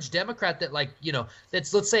average Democrat that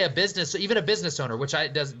that's, let's say, a business, even a business owner, which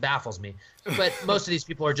baffles me. But most of these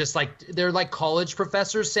people are just they're like college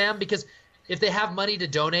professors, Sam, because if they have money to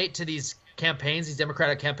donate to these campaigns, these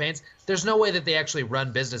Democratic campaigns, there's no way that they actually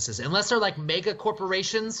run businesses unless they're like mega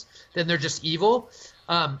corporations. Then they're just evil.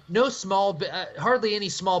 Hardly any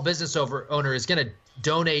small business owner is going to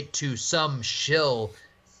donate to some shill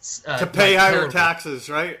to pay higher taxes,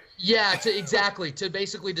 right? Yeah, to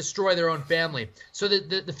basically destroy their own family. So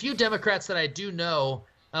the few Democrats that I do know,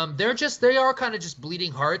 they are kind of just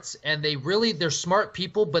bleeding hearts, and they're smart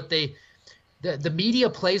people, but the media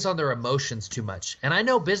plays on their emotions too much. And I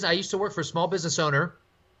know I used to work for a small business owner,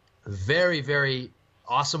 very, very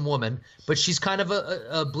awesome woman, but she's kind of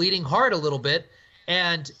a bleeding heart a little bit.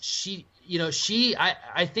 And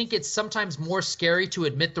I think it's sometimes more scary to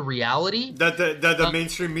admit the reality. That the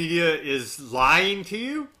mainstream media is lying to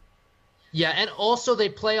you? Yeah, and also they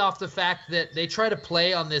play off the fact that they try to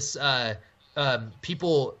play on this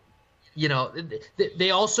people,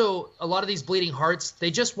 they also, a lot of these bleeding hearts, they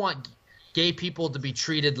just want gay people to be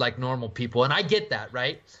treated like normal people. And I get that,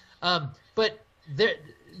 right? But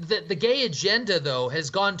the gay agenda, though, has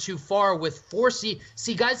gone too far with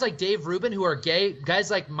see guys like Dave Rubin who are gay, guys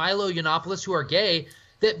like Milo Yiannopoulos who are gay,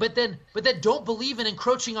 but that don't believe in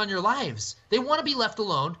encroaching on your lives. They want to be left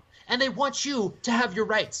alone, and they want you to have your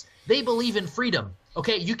rights. They believe in freedom.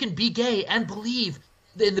 Okay, you can be gay and believe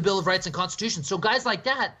in the Bill of Rights and Constitution. So guys like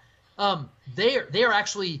that, they are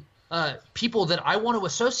actually people that I want to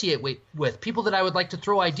associate with, people that I would like to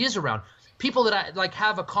throw ideas around, people that I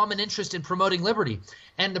have a common interest in promoting liberty.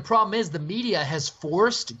 And the problem is the media has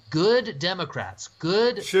forced good Democrats,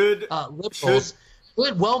 good liberals,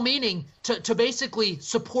 good well-meaning to basically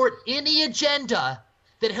support any agenda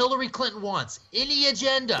that Hillary Clinton wants. Any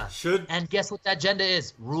agenda. And guess what that agenda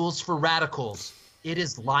is? Rules for radicals. It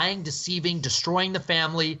is lying, deceiving, destroying the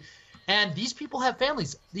family. And these people have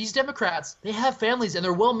families. These Democrats, they have families, and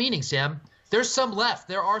they're well-meaning, Sam. There's some left.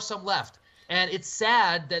 There are some left. And it's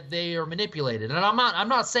sad that they are manipulated. And I'm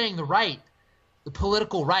not saying the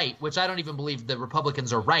political right, which I don't even believe the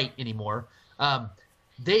Republicans are right anymore.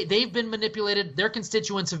 They've been manipulated. Their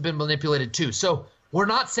constituents have been manipulated too. So we're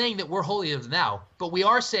not saying that we're holier than thou, but we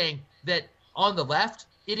are saying that on the left,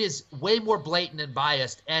 it is way more blatant and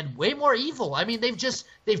biased and way more evil. I mean,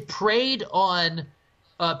 they've preyed on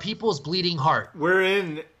people's bleeding heart. We're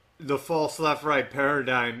in the false left-right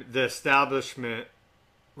paradigm, the establishment,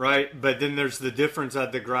 right? But then there's the difference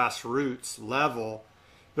at the grassroots level.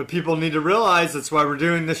 But people need to realize that's why we're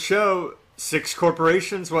doing this show. 6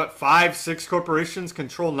 corporations, 6 corporations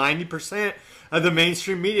control 90% of the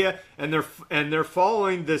mainstream media, and they're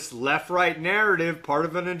following this left-right narrative, part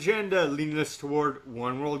of an agenda leading us toward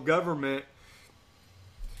one world government.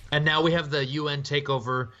 And now we have the UN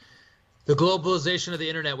takeover, the globalization of the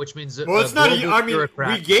internet, which means it's not.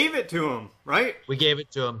 We gave it to them, right? We gave it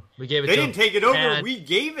to them. They didn't take it over. We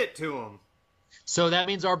gave it to them. So that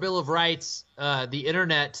means our Bill of Rights, the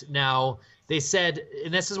internet now. They said,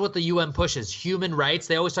 and this is what the UN pushes, human rights.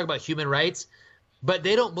 They always talk about human rights, but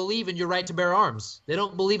they don't believe in your right to bear arms. They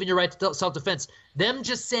don't believe in your right to self-defense. Them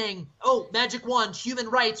just saying, oh, magic wand, human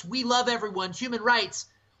rights, we love everyone, human rights.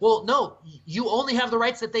 Well, no, you only have the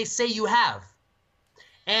rights that they say you have.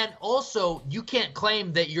 And also, you can't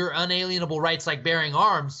claim that your unalienable rights like bearing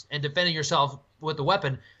arms and defending yourself with a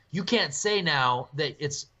weapon, you can't say now that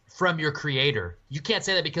it's from your creator. You can't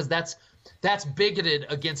say that because that's bigoted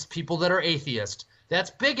against people that are atheist.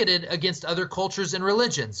 That's bigoted against other cultures and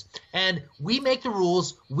religions. And we make the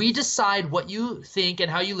rules. We decide what you think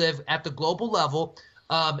and how you live at the global level.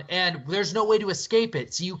 And there's no way to escape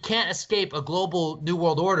it. So you can't escape a global new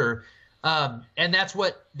world order. And that's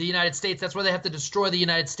what the United States, that's why they have to destroy the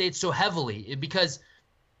United States so heavily, because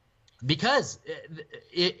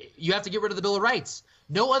you have to get rid of the Bill of Rights.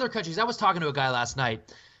 No other countries. I was talking to a guy last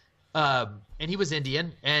night. And he was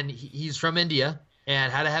Indian, and he's from India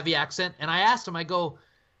and had a heavy accent. And I asked him, I go,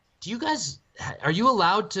 are you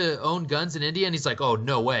allowed to own guns in India? And he's like, oh,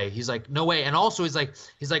 no way. He's like, no way. And also he's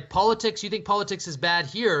like, politics, you think politics is bad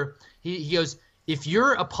here? He goes, if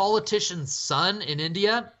you're a politician's son in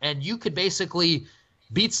India and you could basically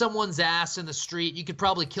beat someone's ass in the street, you could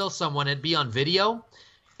probably kill someone and be on video.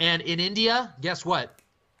 And in India, guess what?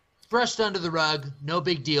 Brushed under the rug, no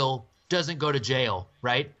big deal, doesn't go to jail,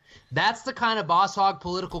 right? That's the kind of boss hog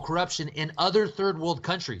political corruption in other third world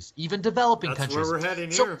countries, even developing countries. That's where we're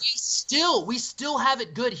heading here. So we still have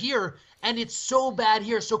it good here, and it's so bad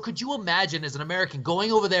here. So could you imagine as an American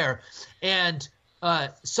going over there and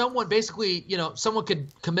someone basically, someone could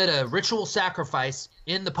commit a ritual sacrifice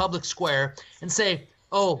in the public square and say,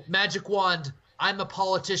 oh, magic wand, I'm a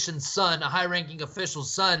politician's son, a high-ranking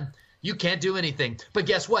official's son. You can't do anything. But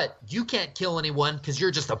guess what? You can't kill anyone because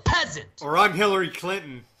you're just a peasant. Or I'm Hillary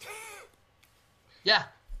Clinton. Yeah.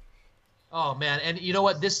 Oh, man. And you know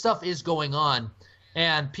what? This stuff is going on.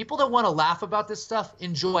 And people that want to laugh about this stuff,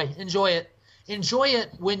 enjoy it. Enjoy it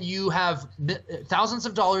when you have thousands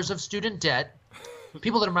of dollars of student debt,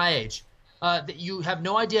 people that are my age, that you have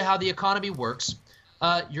no idea how the economy works.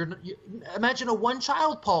 Imagine a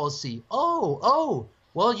one-child policy. Oh,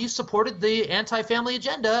 well, you supported the anti-family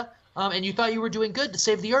agenda, and you thought you were doing good to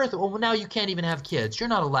save the earth. Well, now you can't even have kids. You're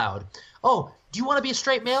not allowed. Oh, do you want to be a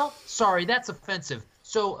straight male? Sorry, that's offensive.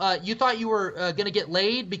 So you thought you were going to get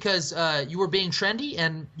laid because you were being trendy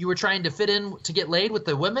and you were trying to fit in to get laid with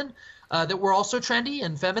the women that were also trendy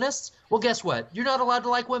and feminists? Well, guess what? You're not allowed to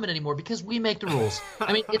like women anymore because we make the rules.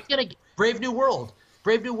 I mean, it's going to – Brave New World.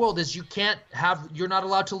 Brave New World is you're not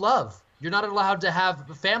allowed to love. You're not allowed to have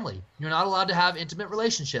a family. You're not allowed to have intimate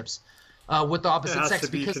relationships with the opposite sex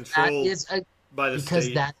because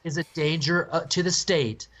that is a danger to the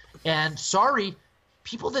state. And sorry,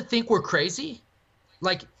 people that think we're crazy –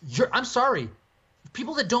 like, I'm sorry.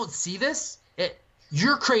 People that don't see this,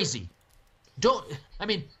 you're crazy.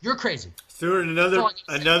 You're crazy. Stuart,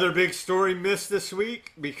 another big story missed this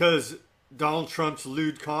week because Donald Trump's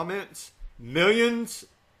lewd comments. Millions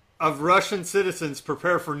of Russian citizens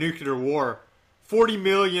prepare for nuclear war. 40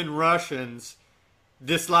 million Russians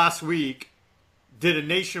this last week did a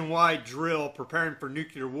nationwide drill preparing for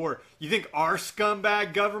nuclear war. You think our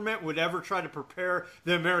scumbag government would ever try to prepare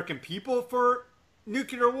the American people for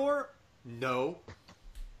nuclear war? No.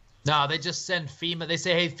 No, they just send FEMA. They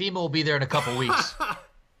say, hey, FEMA will be there in a couple weeks.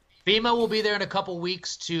 FEMA will be there in a couple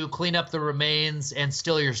weeks to clean up the remains and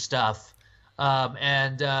steal your stuff.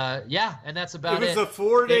 And that's about it. It was a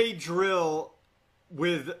 4-day drill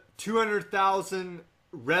with 200,000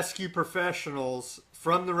 rescue professionals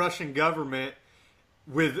from the Russian government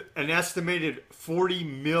with an estimated 40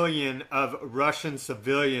 million of Russian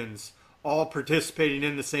civilians all participating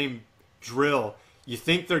in the same drill. You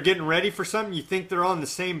think they're getting ready for something? You think they're on the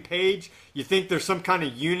same page? You think there's some kind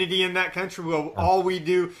of unity in that country? Well, all we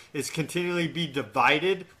do is continually be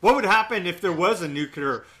divided. What would happen if there was a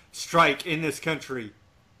nuclear strike in this country?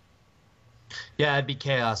 Yeah, it'd be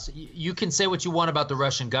chaos. You can say what you want about the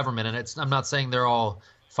Russian government, and I'm not saying they're all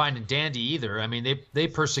fine and dandy either. I mean, they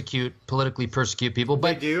politically persecute people,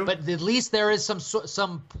 but they do. But at least there is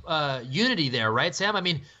some unity there, right, Sam? I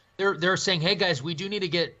mean, they're saying, hey guys, we do need to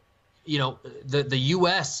get. You know, the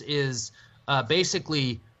U.S. is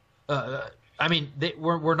basically,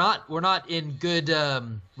 we're not in good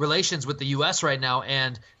relations with the U.S. right now,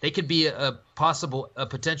 and they could be a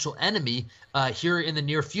potential enemy here in the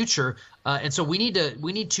near future, and so we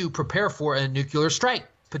need to prepare for a nuclear strike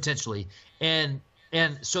potentially, and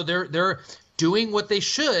so they're doing what they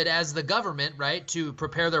should as the government, right, to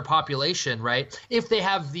prepare their population, right? If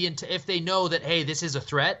they know that, hey, this is a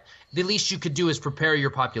threat, the least you could do is prepare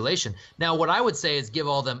your population. Now, what I would say is give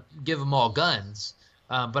them all guns,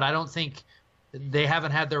 but I don't think they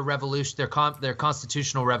haven't had their revolution, their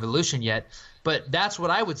constitutional revolution yet. But that's what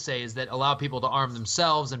I would say is that allow people to arm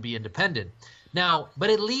themselves and be independent. Now, but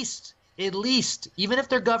at least, even if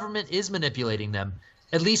their government is manipulating them,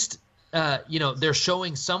 at least they're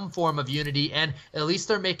showing some form of unity, and at least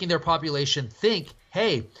they're making their population think,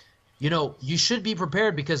 hey, you should be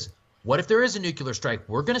prepared because what if there is a nuclear strike?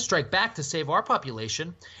 We're going to strike back to save our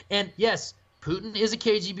population. And yes, Putin is a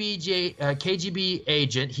KGB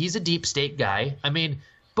agent. He's a deep state guy. I mean,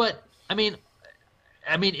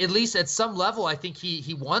 at least at some level, I think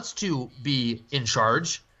he wants to be in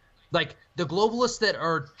charge. Like the globalists that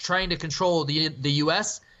are trying to control the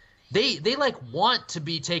U.S., they like want to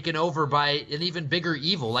be taken over by an even bigger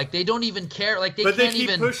evil. Like they don't even care. Like they can't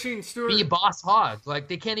even be boss hog. Like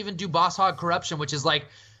they can't even do boss hog corruption, which is like,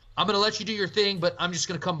 I'm going to let you do your thing, but I'm just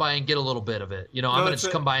going to come by and get a little bit of it. I'm going to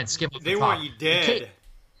just come by and skim up the top. They want you dead.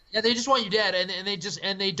 Yeah, they just want you dead,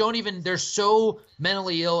 and they don't even. They're so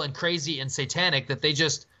mentally ill and crazy and satanic that they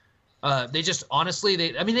just honestly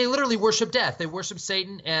they literally worship death. They worship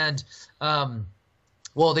Satan and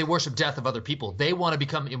they worship death of other people. They want to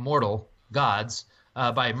become immortal gods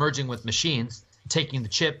by merging with machines, taking the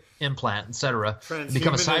chip implant, etc., and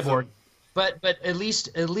become a cyborg. But at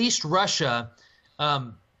least Russia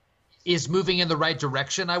is moving in the right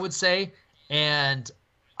direction, I would say, and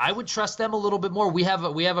I would trust them a little bit more. We have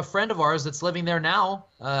a friend of ours that's living there now,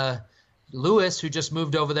 Lewis, who just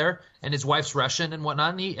moved over there, and his wife's Russian and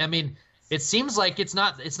whatnot. And it seems like it's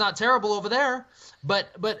not terrible over there, but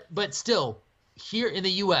still, here in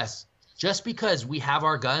the U.S., just because we have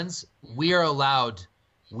our guns, we are allowed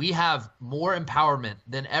we have more empowerment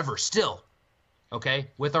than ever still, okay,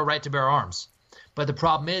 with our right to bear arms. But the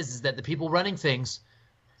problem is that the people running things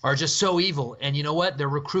are just so evil. And you know what? They're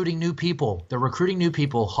recruiting new people. They're recruiting new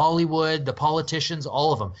people. Hollywood, the politicians,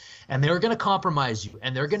 all of them. And they're going to compromise you,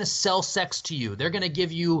 and they're going to sell sex to you. They're going to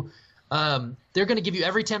give you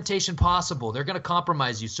every temptation possible. They're going to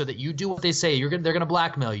compromise you so that you do what they say. They're going to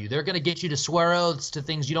blackmail you. They're going to get you to swear oaths to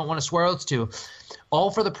things you don't want to swear oaths to, all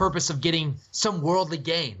for the purpose of getting some worldly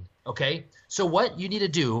gain. Okay? So what you need to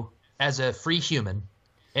do as a free human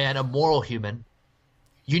and a moral human,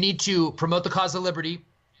 you need to promote the cause of liberty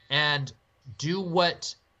and do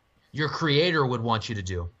what your creator would want you to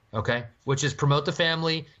do, okay? Which is promote the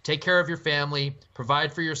family, take care of your family,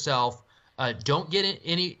 provide for yourself. Don't get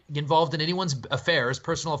involved in anyone's affairs,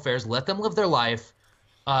 personal affairs. Let them live their life.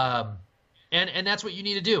 And that's what you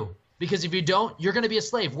need to do. Because if you don't, you're going to be a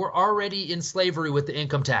slave. We're already in slavery with the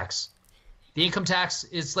income tax. The income tax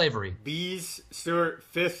is slavery. Bees, Stuart,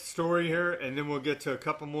 fifth story here, and then we'll get to a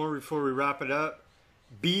couple more before we wrap it up.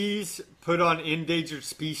 Bees put on endangered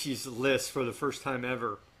species list for the first time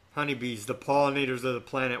ever. Honeybees, the pollinators of the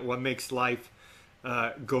planet, what makes life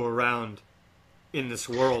go around in this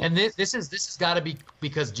world. And this has got to be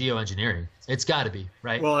because geoengineering. It's got to be,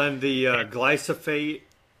 right? Well, and the glyphosate,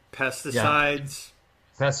 pesticides.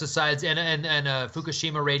 Yeah. Pesticides and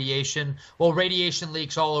Fukushima radiation. Well, radiation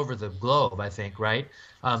leaks all over the globe, I think, right?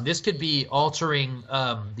 This could be altering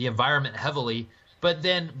the environment heavily. But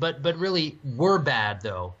really, we're bad,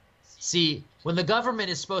 though. See, when the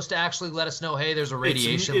government is supposed to actually let us know, hey, there's a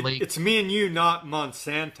radiation leak. It's me and you, not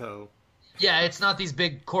Monsanto. Yeah, it's not these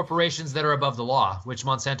big corporations that are above the law, which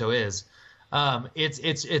Monsanto is.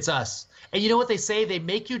 It's us. And you know what they say? They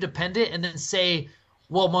make you dependent and then say,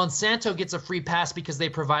 well, Monsanto gets a free pass because they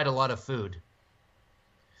provide a lot of food.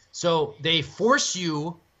 So they force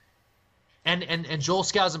you, and Joel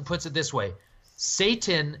Skousen puts it this way.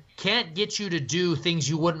 Satan can't get you to do things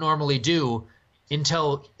you wouldn't normally do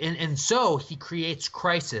until and so he creates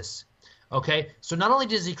crisis. Okay? So not only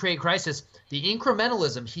does he create crisis, the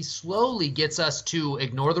incrementalism, he slowly gets us to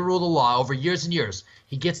ignore the rule of the law over years and years.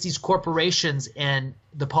 He gets these corporations and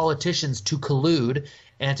the politicians to collude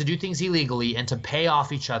and to do things illegally and to pay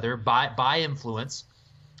off each other by influence.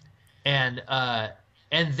 And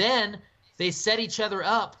then they set each other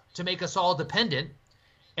up to make us all dependent.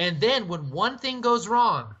 And then when one thing goes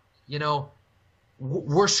wrong, you know,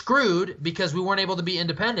 we're screwed because we weren't able to be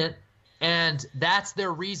independent. And that's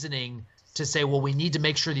their reasoning to say, well, we need to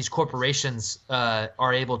make sure these corporations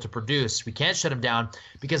are able to produce. We can't shut them down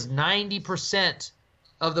because 90%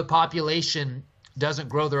 of the population doesn't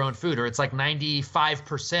grow their own food, or it's like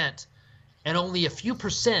 95%, and only a few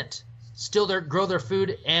percent still grow their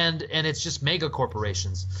food, and it's just mega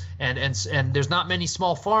corporations. And there's not many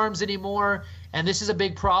small farms anymore. And this is a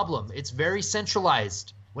big problem. It's very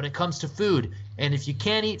centralized when it comes to food. And if you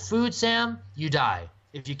can't eat food, Sam, you die.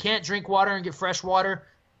 If you can't drink water and get fresh water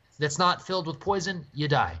that's not filled with poison, you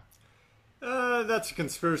die. That's a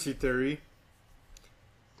conspiracy theory.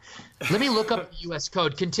 Let me look up the U.S.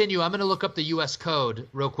 code. Continue. I'm going to look up the U.S. code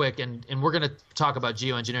real quick, and we're going to talk about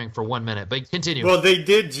geoengineering for 1 minute. But continue. Well, they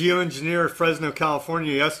did geoengineer Fresno,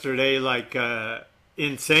 California yesterday, like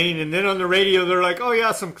insane. And then on the radio, they're like, oh,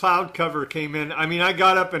 yeah, some cloud cover came in. I mean, I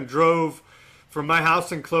got up and drove from my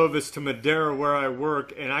house in Clovis to Madera where I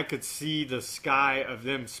work, and I could see the sky of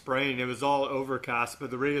them spraying. It was all overcast, but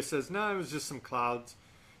the radio says, no, it was just some clouds.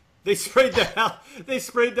 They sprayed the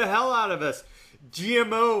hell out of us.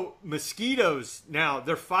 GMO mosquitoes now,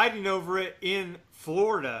 they're fighting over it in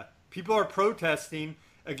Florida. People are protesting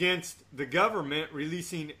against the government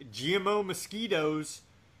releasing GMO mosquitoes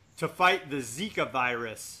to fight the Zika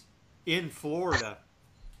virus in Florida.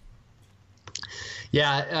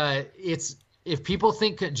 Yeah, if people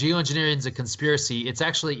think geoengineering is a conspiracy, it's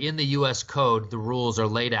actually in the U.S. code. The rules are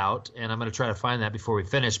laid out, and I'm going to try to find that before we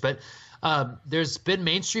finish. But there's been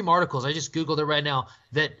mainstream articles. I just Googled it right now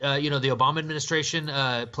that the Obama administration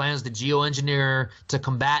plans to geoengineer to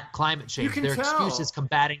combat climate change. Their excuse is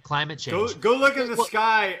combating climate change. Go look in the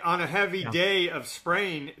sky on a heavy day of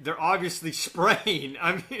spraying. They're obviously spraying.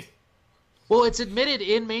 I mean, well, it's admitted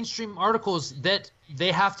in mainstream articles that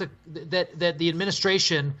they have to that the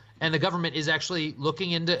administration and the government is actually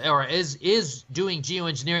looking into or is doing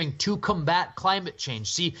geoengineering to combat climate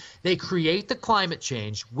change. See, they create the climate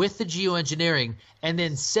change with the geoengineering and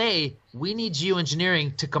then say we need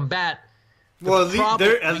geoengineering to combat well,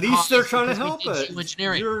 at least they're trying to help us.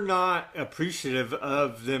 Geoengineering. You're not appreciative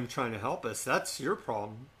of them trying to help us. That's your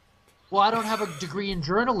problem. Well, I don't have a degree in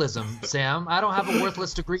journalism, Sam. I don't have a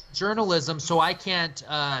worthless degree in journalism, so I can't.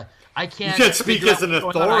 You can't speak as an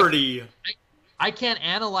authority. I can't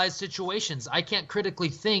analyze situations. I can't critically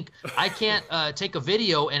think. I can't take a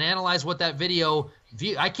video and analyze what that video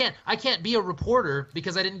view. I can't be a reporter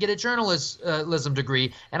because I didn't get a journalism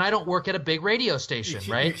degree and I don't work at a big radio station,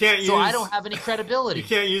 right? You can't so I don't have any credibility. You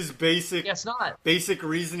can't use basic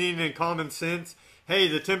reasoning and common sense. Hey,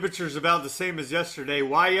 the temperature's about the same as yesterday.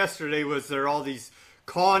 Why yesterday was there all these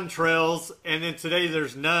contrails and then today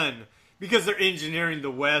there's none? Because they're engineering the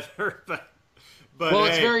weather. But well,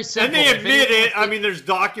 hey, it's very simple. And they admit it. I mean, there's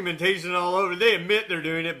documentation all over. They admit they're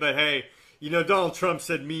doing it. But hey, Donald Trump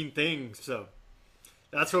said mean things. So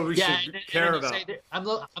that's what we should care about. I'm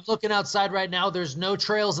looking outside right now. There's no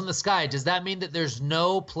trails in the sky. Does that mean that there's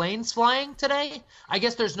no planes flying today? I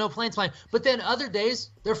guess there's no planes flying. But then other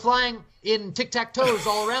days, they're flying in tic-tac-toes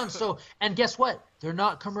all around. So, and guess what? They're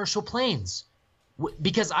not commercial planes.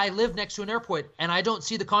 Because I live next to an airport and I don't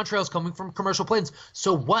see the contrails coming from commercial planes.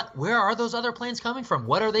 So where are those other planes coming from?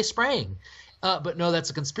 What are they spraying? But no,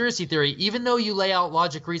 that's a conspiracy theory. Even though you lay out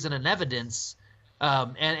logic, reason, and evidence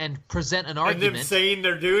and present an argument. And them saying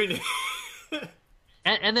they're doing it.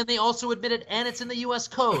 and then they also admit it, and it's in the U.S.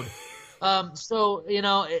 code. So,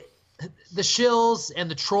 the shills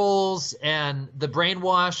and the trolls and the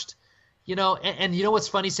brainwashed, and you know what's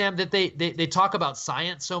funny, Sam, that they talk about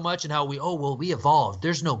science so much and how we evolved.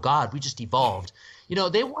 There's no God. We just evolved.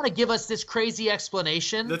 They want to give us this crazy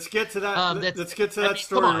explanation. Let's get to that. Let's get to that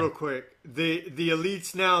story real quick. The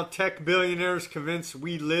elites now, tech billionaires, convinced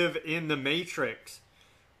we live in the Matrix.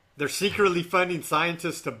 They're secretly funding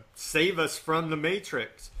scientists to save us from the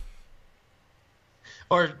Matrix.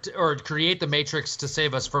 Or create the Matrix to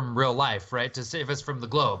save us from real life, right? To save us from the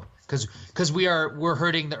globe, because we're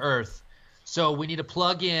hurting the Earth. So we need to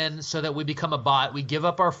plug in so that we become a bot. We give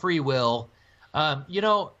up our free will, and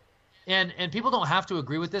people don't have to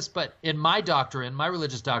agree with this, but in my doctrine, my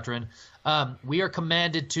religious doctrine, we are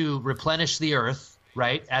commanded to replenish the earth,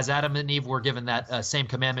 right? As Adam and Eve were given that same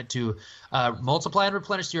commandment to multiply and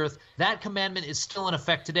replenish the earth. That commandment is still in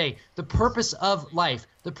effect today. The purpose of life,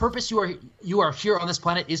 the purpose you are here on this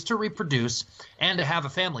planet is to reproduce and to have a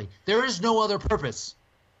family. There is no other purpose.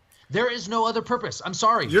 There is no other purpose. I'm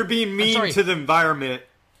sorry. You're being mean to the environment.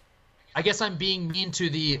 I guess I'm being mean to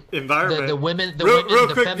the environment, the women,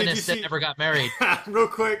 the feminists that never got married. Real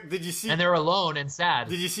quick, did you see? And they're alone and sad.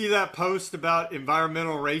 Did you see that post about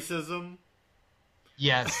environmental racism?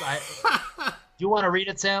 Yes. Do you want to read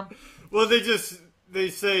it, Sam? Well, they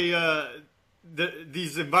say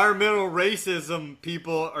these environmental racism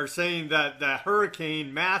people are saying that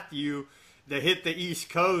Hurricane Matthew that hit the East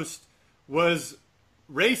Coast was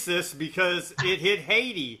racist because it hit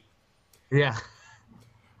Haiti. Yeah.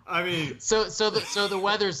 I mean, so the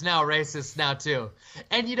weather's now racist now too.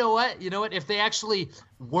 And you know what? If they actually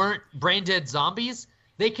weren't brain dead zombies,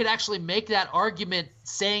 they could actually make that argument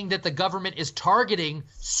saying that the government is targeting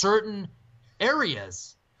certain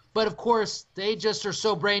areas. But of course, they just are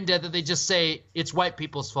so brain dead that they just say it's white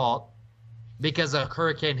people's fault because a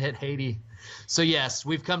hurricane hit Haiti. So yes,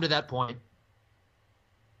 we've come to that point.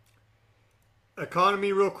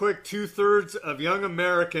 Economy real quick, 2/3 of young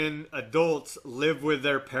American adults live with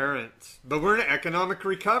their parents. But we're in economic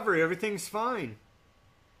recovery. Everything's fine.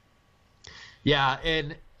 Yeah,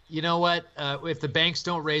 and you know what? If the banks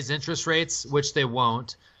don't raise interest rates, which they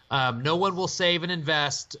won't, no one will save and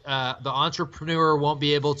invest. The entrepreneur won't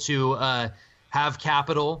be able to have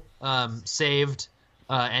capital saved,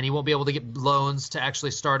 and he won't be able to get loans to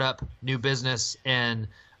actually start up new business. And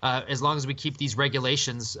as long as we keep these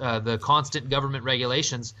regulations, the constant government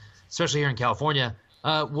regulations, especially here in California,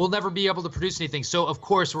 we'll never be able to produce anything. So, of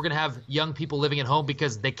course, we're going to have young people living at home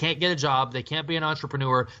because they can't get a job. They can't be an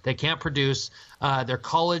entrepreneur. They can't produce. Their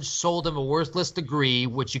college sold them a worthless degree,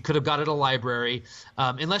 which you could have got at a library.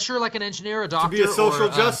 Unless you're like an engineer, a doctor, to be a social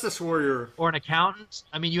justice warrior. Or an accountant.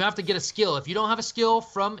 I mean, you have to get a skill. If you don't have a skill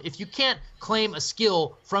if you can't claim a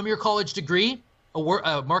skill from your college degree,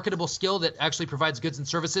 a marketable skill that actually provides goods and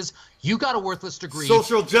services, you got a worthless degree.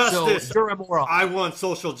 Social justice. So you're immoral. I want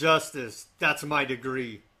social justice. That's my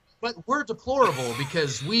degree. But we're deplorable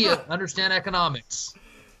because we understand economics.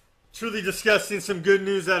 Truly disgusting. Some good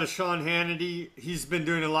news out of Sean Hannity. He's been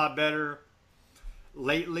doing a lot better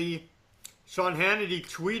lately. Sean Hannity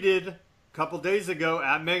tweeted a couple days ago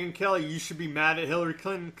at Megyn Kelly, "You should be mad at Hillary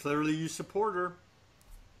Clinton. Clearly you support her."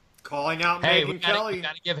 Calling out Megyn Kelly. We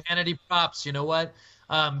got to give Hannity props. You know what?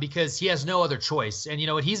 Because he has no other choice. And you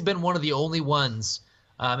know what? He's been one of the only ones,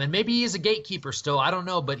 and maybe he's a gatekeeper still. I don't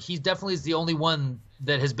know. But he definitely is the only one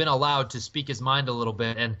that has been allowed to speak his mind a little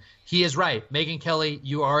bit. And he is right. Megyn Kelly,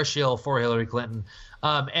 you are a shill for Hillary Clinton.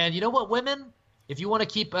 And you know what, women? If you want to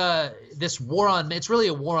keep this war on – it's really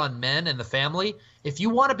a war on men and the family. If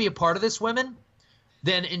you want to be a part of this, women,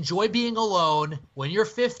 then enjoy being alone when you're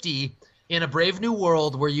 50 in a brave new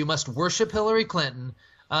world where you must worship Hillary Clinton.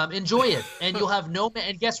 Enjoy it, and you'll have no men.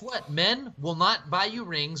 And guess what? Men will not buy you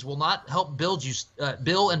rings, will not help build you,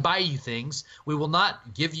 build and buy you things. We will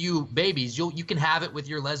not give you babies. You can have it with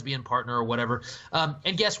your lesbian partner or whatever.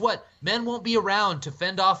 And guess what? Men won't be around to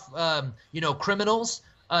fend off, criminals.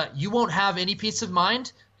 You won't have any peace of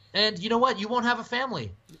mind, and you know what? You won't have a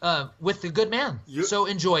family with a good man. So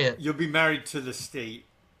enjoy it. You'll be married to the state.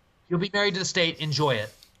 You'll be married to the state. Enjoy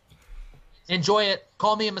it. Enjoy it.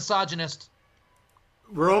 Call me a misogynist.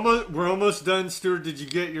 We're almost done, Stuart. Did you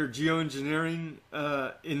get your geoengineering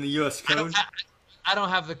in the U.S. code? I don't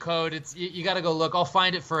have the code. It's you got to go look. I'll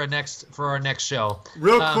find it for our next show.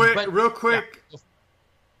 Real quick.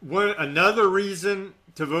 Yeah. Another reason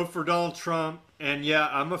to vote for Donald Trump, and yeah,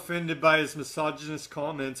 I'm offended by his misogynist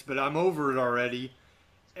comments, but I'm over it already.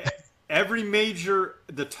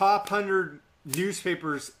 The top 100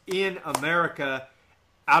 newspapers in America,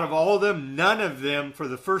 out of all of them, none of them, for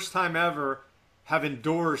the first time ever, have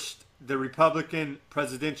endorsed the Republican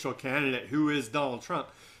presidential candidate, who is Donald Trump.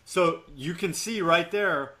 So you can see right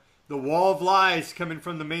there the wall of lies coming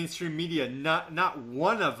from the mainstream media. Not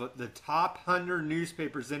one of the top 100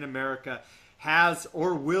 newspapers in America has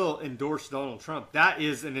or will endorse Donald Trump. That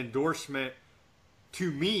is an endorsement,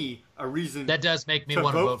 to me, a reason that does make me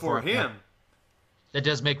want to vote for him. That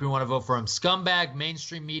does make me want to vote for him. Scumbag,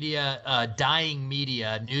 mainstream media, dying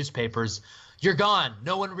media, newspapers. You're gone.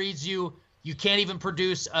 No one reads you. You can't even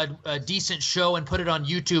produce a decent show and put it on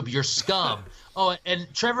YouTube. You're scum. Oh, and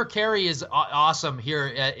Trevor Carey is awesome here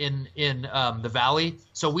in the Valley.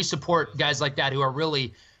 So we support guys like that who are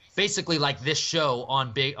really basically like this show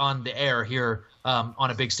on the air here on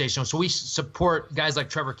a big station. So we support guys like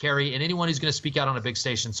Trevor Carey and anyone who's going to speak out on a big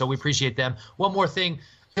station. So we appreciate them. One more thing.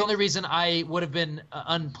 The only reason I would have been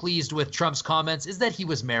unpleased with Trump's comments is that he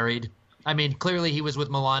was married. I mean, clearly he was with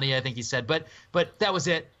Melania, I think he said. But that was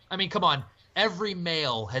it. I mean, come on. Every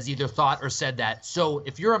male has either thought or said that. So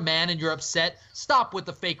if you're a man and you're upset, stop with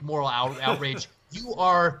the fake moral outrage. You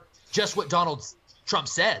are just what Donald Trump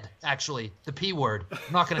said, actually, the P word. I'm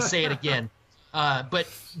not going to say it again. But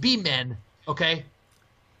be men, okay?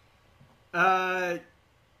 One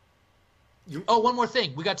more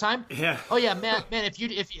thing. We got time? Yeah. Oh yeah, man.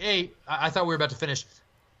 I thought we were about to finish.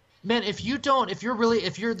 Man, if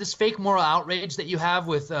you're this fake moral outrage that you have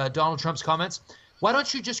with Donald Trump's comments, why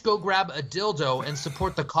don't you just go grab a dildo and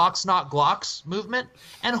support the Cocks Not Glocks movement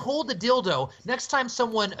and hold the dildo next time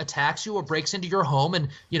someone attacks you or breaks into your home and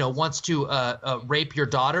wants to rape your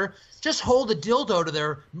daughter? Just hold a dildo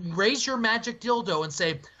to raise your magic dildo and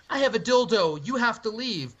say, "I have a dildo. You have to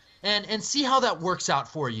leave," and see how that works out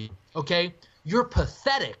for you. Okay? You're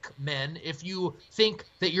pathetic, men, if you think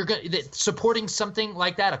that supporting something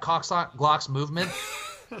like that, a Cocks Not Glocks movement.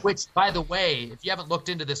 Which, by the way, if you haven't looked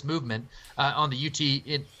into this movement on the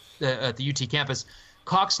at the UT campus,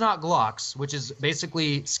 Cocks Not Glocks, which is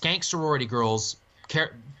basically skank sorority girls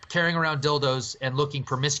carrying around dildos and looking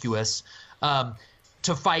promiscuous,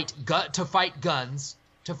 to fight guns,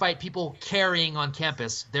 to fight people carrying on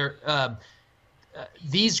campus.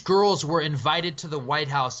 These girls were invited to the White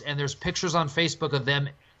House, and there's pictures on Facebook of them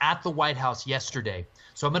at the White House yesterday.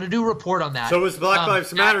 So I'm going to do a report on that. So is Black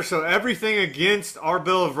Lives Matter. So everything against our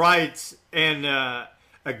Bill of Rights and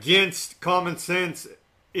against common sense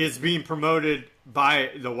is being promoted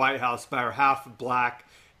by the White House, by our half-black,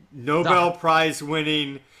 Nobel Prize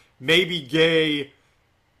winning, maybe gay,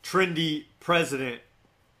 trendy president.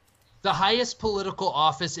 The highest political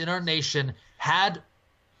office in our nation had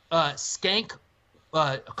skank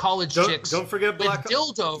college chicks don't forget with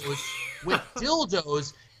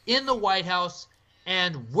dildos in the White House.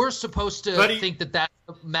 And we're supposed to think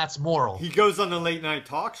that's moral. He goes on the late night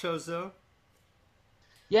talk shows, though.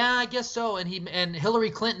 Yeah, I guess so. And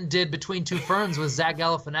Hillary Clinton did Between Two Ferns with Zach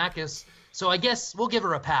Galifianakis. So I guess we'll give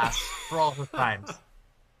her a pass for all her crimes.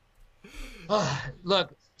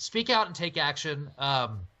 Look, speak out and take action.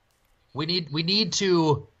 We need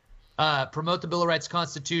to promote the Bill of Rights,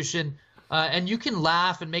 Constitution, and you can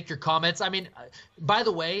laugh and make your comments. I mean, by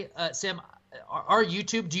the way, Sam. Our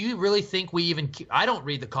YouTube, do you really think we even – I don't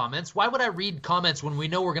read the comments. Why would I read comments when we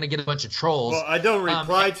know we're going to get a bunch of trolls? Well, I don't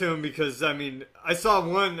reply to them because, I mean, I saw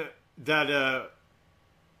one that a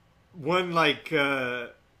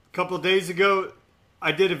couple of days ago.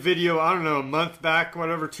 I did a video, I don't know, a month back,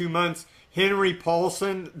 whatever, 2 months. Henry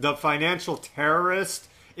Paulson, the financial terrorist,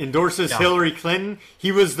 endorses Hillary Clinton.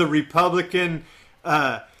 He was the Republican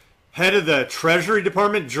head of the Treasury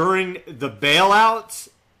Department during the bailouts.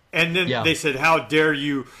 And then Yeah. they said, how dare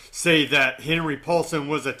you say that Henry Paulson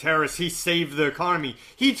was a terrorist? He saved the economy.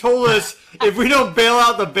 He told us if we don't bail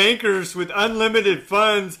out the bankers with unlimited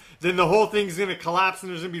funds, then the whole thing's going to collapse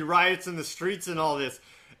and there's going to be riots in the streets and all this.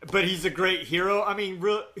 But he's a great hero. I mean,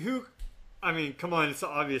 come on, it's an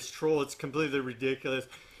obvious troll. It's completely ridiculous.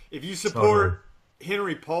 If you support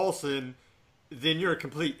Henry Paulson, then you're a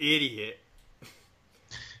complete idiot.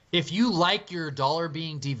 If you like your dollar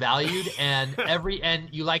being devalued and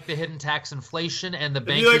you like the hidden tax inflation and the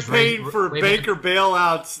bankers, if you like paying for banker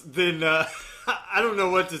bailouts, then I don't know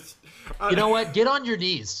what to. You know what? Get on your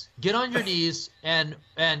knees. Get on your knees and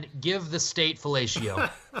give the state fellatio.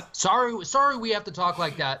 Sorry, we have to talk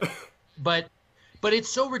like that, but it's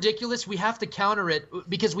so ridiculous. We have to counter it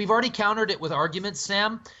because we've already countered it with arguments,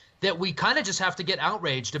 Sam. That we kind of just have to get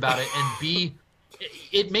outraged about it and be.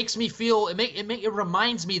 It makes me feel. It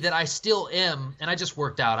reminds me that I still am, and I just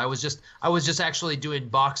worked out. I was just actually doing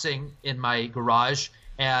boxing in my garage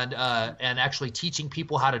and actually teaching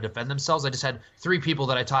people how to defend themselves. I just had 3 people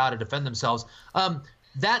that I taught how to defend themselves.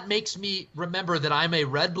 That makes me remember that I'm a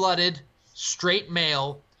red-blooded, straight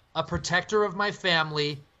male, a protector of my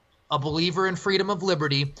family, a believer in freedom of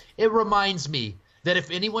liberty. It reminds me that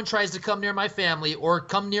if anyone tries to come near my family or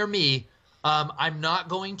come near me, I'm not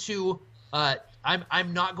going to.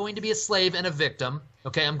 I'm not going to be a slave and a victim.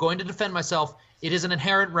 Okay, I'm going to defend myself. It is an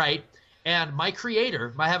inherent right. And my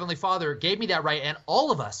Creator, my Heavenly Father, gave me that right, and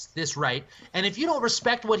all of us this right. And if you don't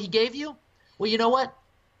respect what He gave you, well, you know what?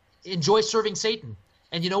 Enjoy serving Satan.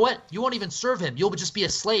 And you know what? You won't even serve him. You'll just be a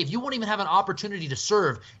slave. You won't even have an opportunity to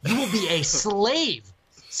serve. You will be a slave.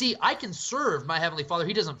 See, I can serve my Heavenly Father.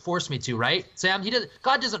 He doesn't force me to, right, Sam?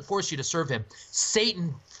 God doesn't force you to serve Him.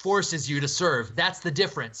 Satan forces you to serve. That's the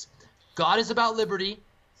difference. God is about liberty.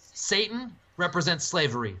 Satan represents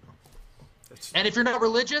slavery. And if you're not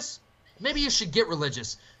religious, maybe you should get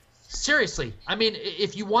religious. Seriously. I mean,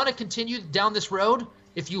 if you want to continue down this road,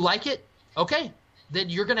 if you like it, okay, then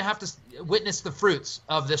you're going to have to witness the fruits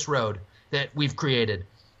of this road that we've created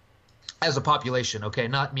as a population, okay?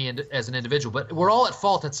 Not me as an individual, but we're all at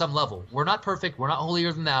fault at some level. We're not perfect. We're not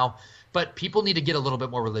holier than thou, but people need to get a little bit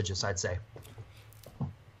more religious, I'd say.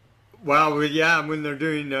 Well, yeah, when they're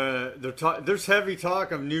doing, there's heavy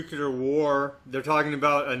talk of nuclear war. They're talking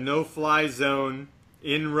about a no-fly zone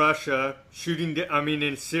in Russia,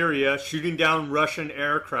 in Syria, shooting down Russian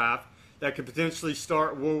aircraft that could potentially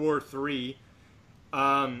start World War III.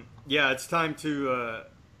 Yeah, it's time to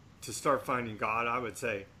start finding God, I would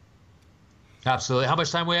say. Absolutely. How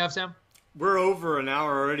much time we have, Sam? We're over an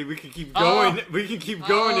hour already. We can keep going. We can keep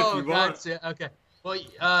going if you want. Gotcha. Okay. Well,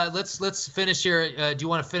 let's finish here. Do you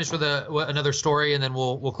want to finish with another story and then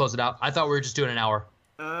we'll close it out? I thought we were just doing an hour.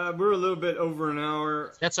 We're a little bit over an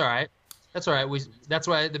hour. That's all right. That's all right. That's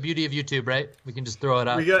why the beauty of YouTube, right? We can just throw it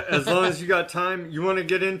out. As long as you got time. You want to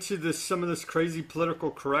get into some of this crazy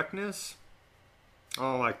political correctness?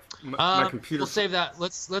 Oh, my computer. We'll save that.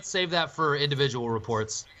 Let's save that for individual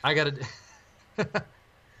reports. I got to.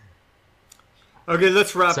 Okay,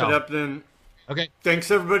 let's wrap it up then. Okay. Thanks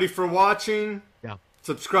everybody for watching. Yeah.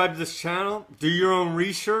 Subscribe to this channel. Do your own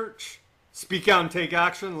research. Speak out and take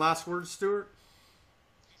action. Last word, Stuart.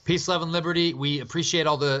 Peace, love, and liberty. We appreciate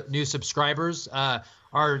all the new subscribers.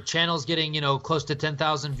 Our channel's getting, close to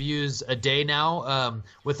 10,000 views a day now.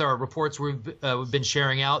 With our reports, we've been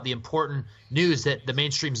sharing out the important news that the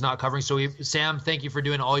mainstream's not covering. So, Sam, thank you for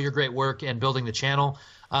doing all your great work and building the channel.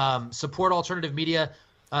 Support alternative media.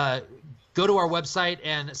 Go to our website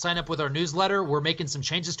and sign up with our newsletter. We're making some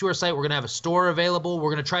changes to our site. We're going to have a store available.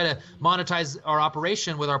 We're going to try to monetize our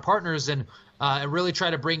operation with our partners and really try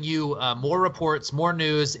to bring you more reports, more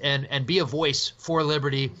news, and be a voice for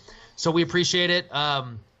liberty. So we appreciate it.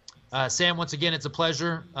 Sam, once again, it's a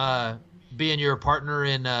pleasure being your partner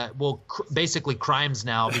in, basically crimes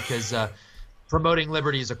now because promoting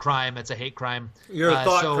liberty is a crime. It's a hate crime. You're a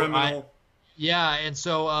thought criminal. Yeah, and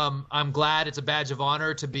so I'm glad. It's a badge of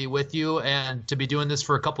honor to be with you and to be doing this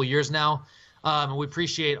for a couple years now. And we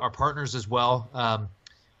appreciate our partners as well,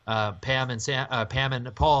 Pam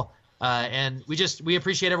and Paul, and we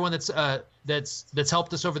appreciate everyone that's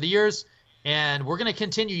helped us over the years. And we're going to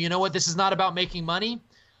continue. You know what? This is not about making money.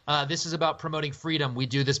 This is about promoting freedom. We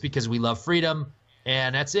do this because we love freedom,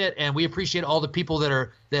 and that's it. And we appreciate all the people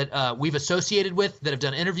that we've associated with, that have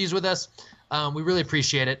done interviews with us. We really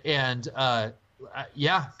appreciate it. And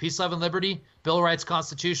yeah, peace, love, and liberty. Bill of Rights,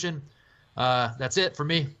 Constitution. That's it for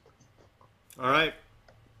me. All right.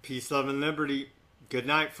 Peace, love, and liberty. Good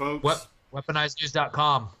night, folks.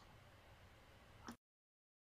 Weaponizednews.com.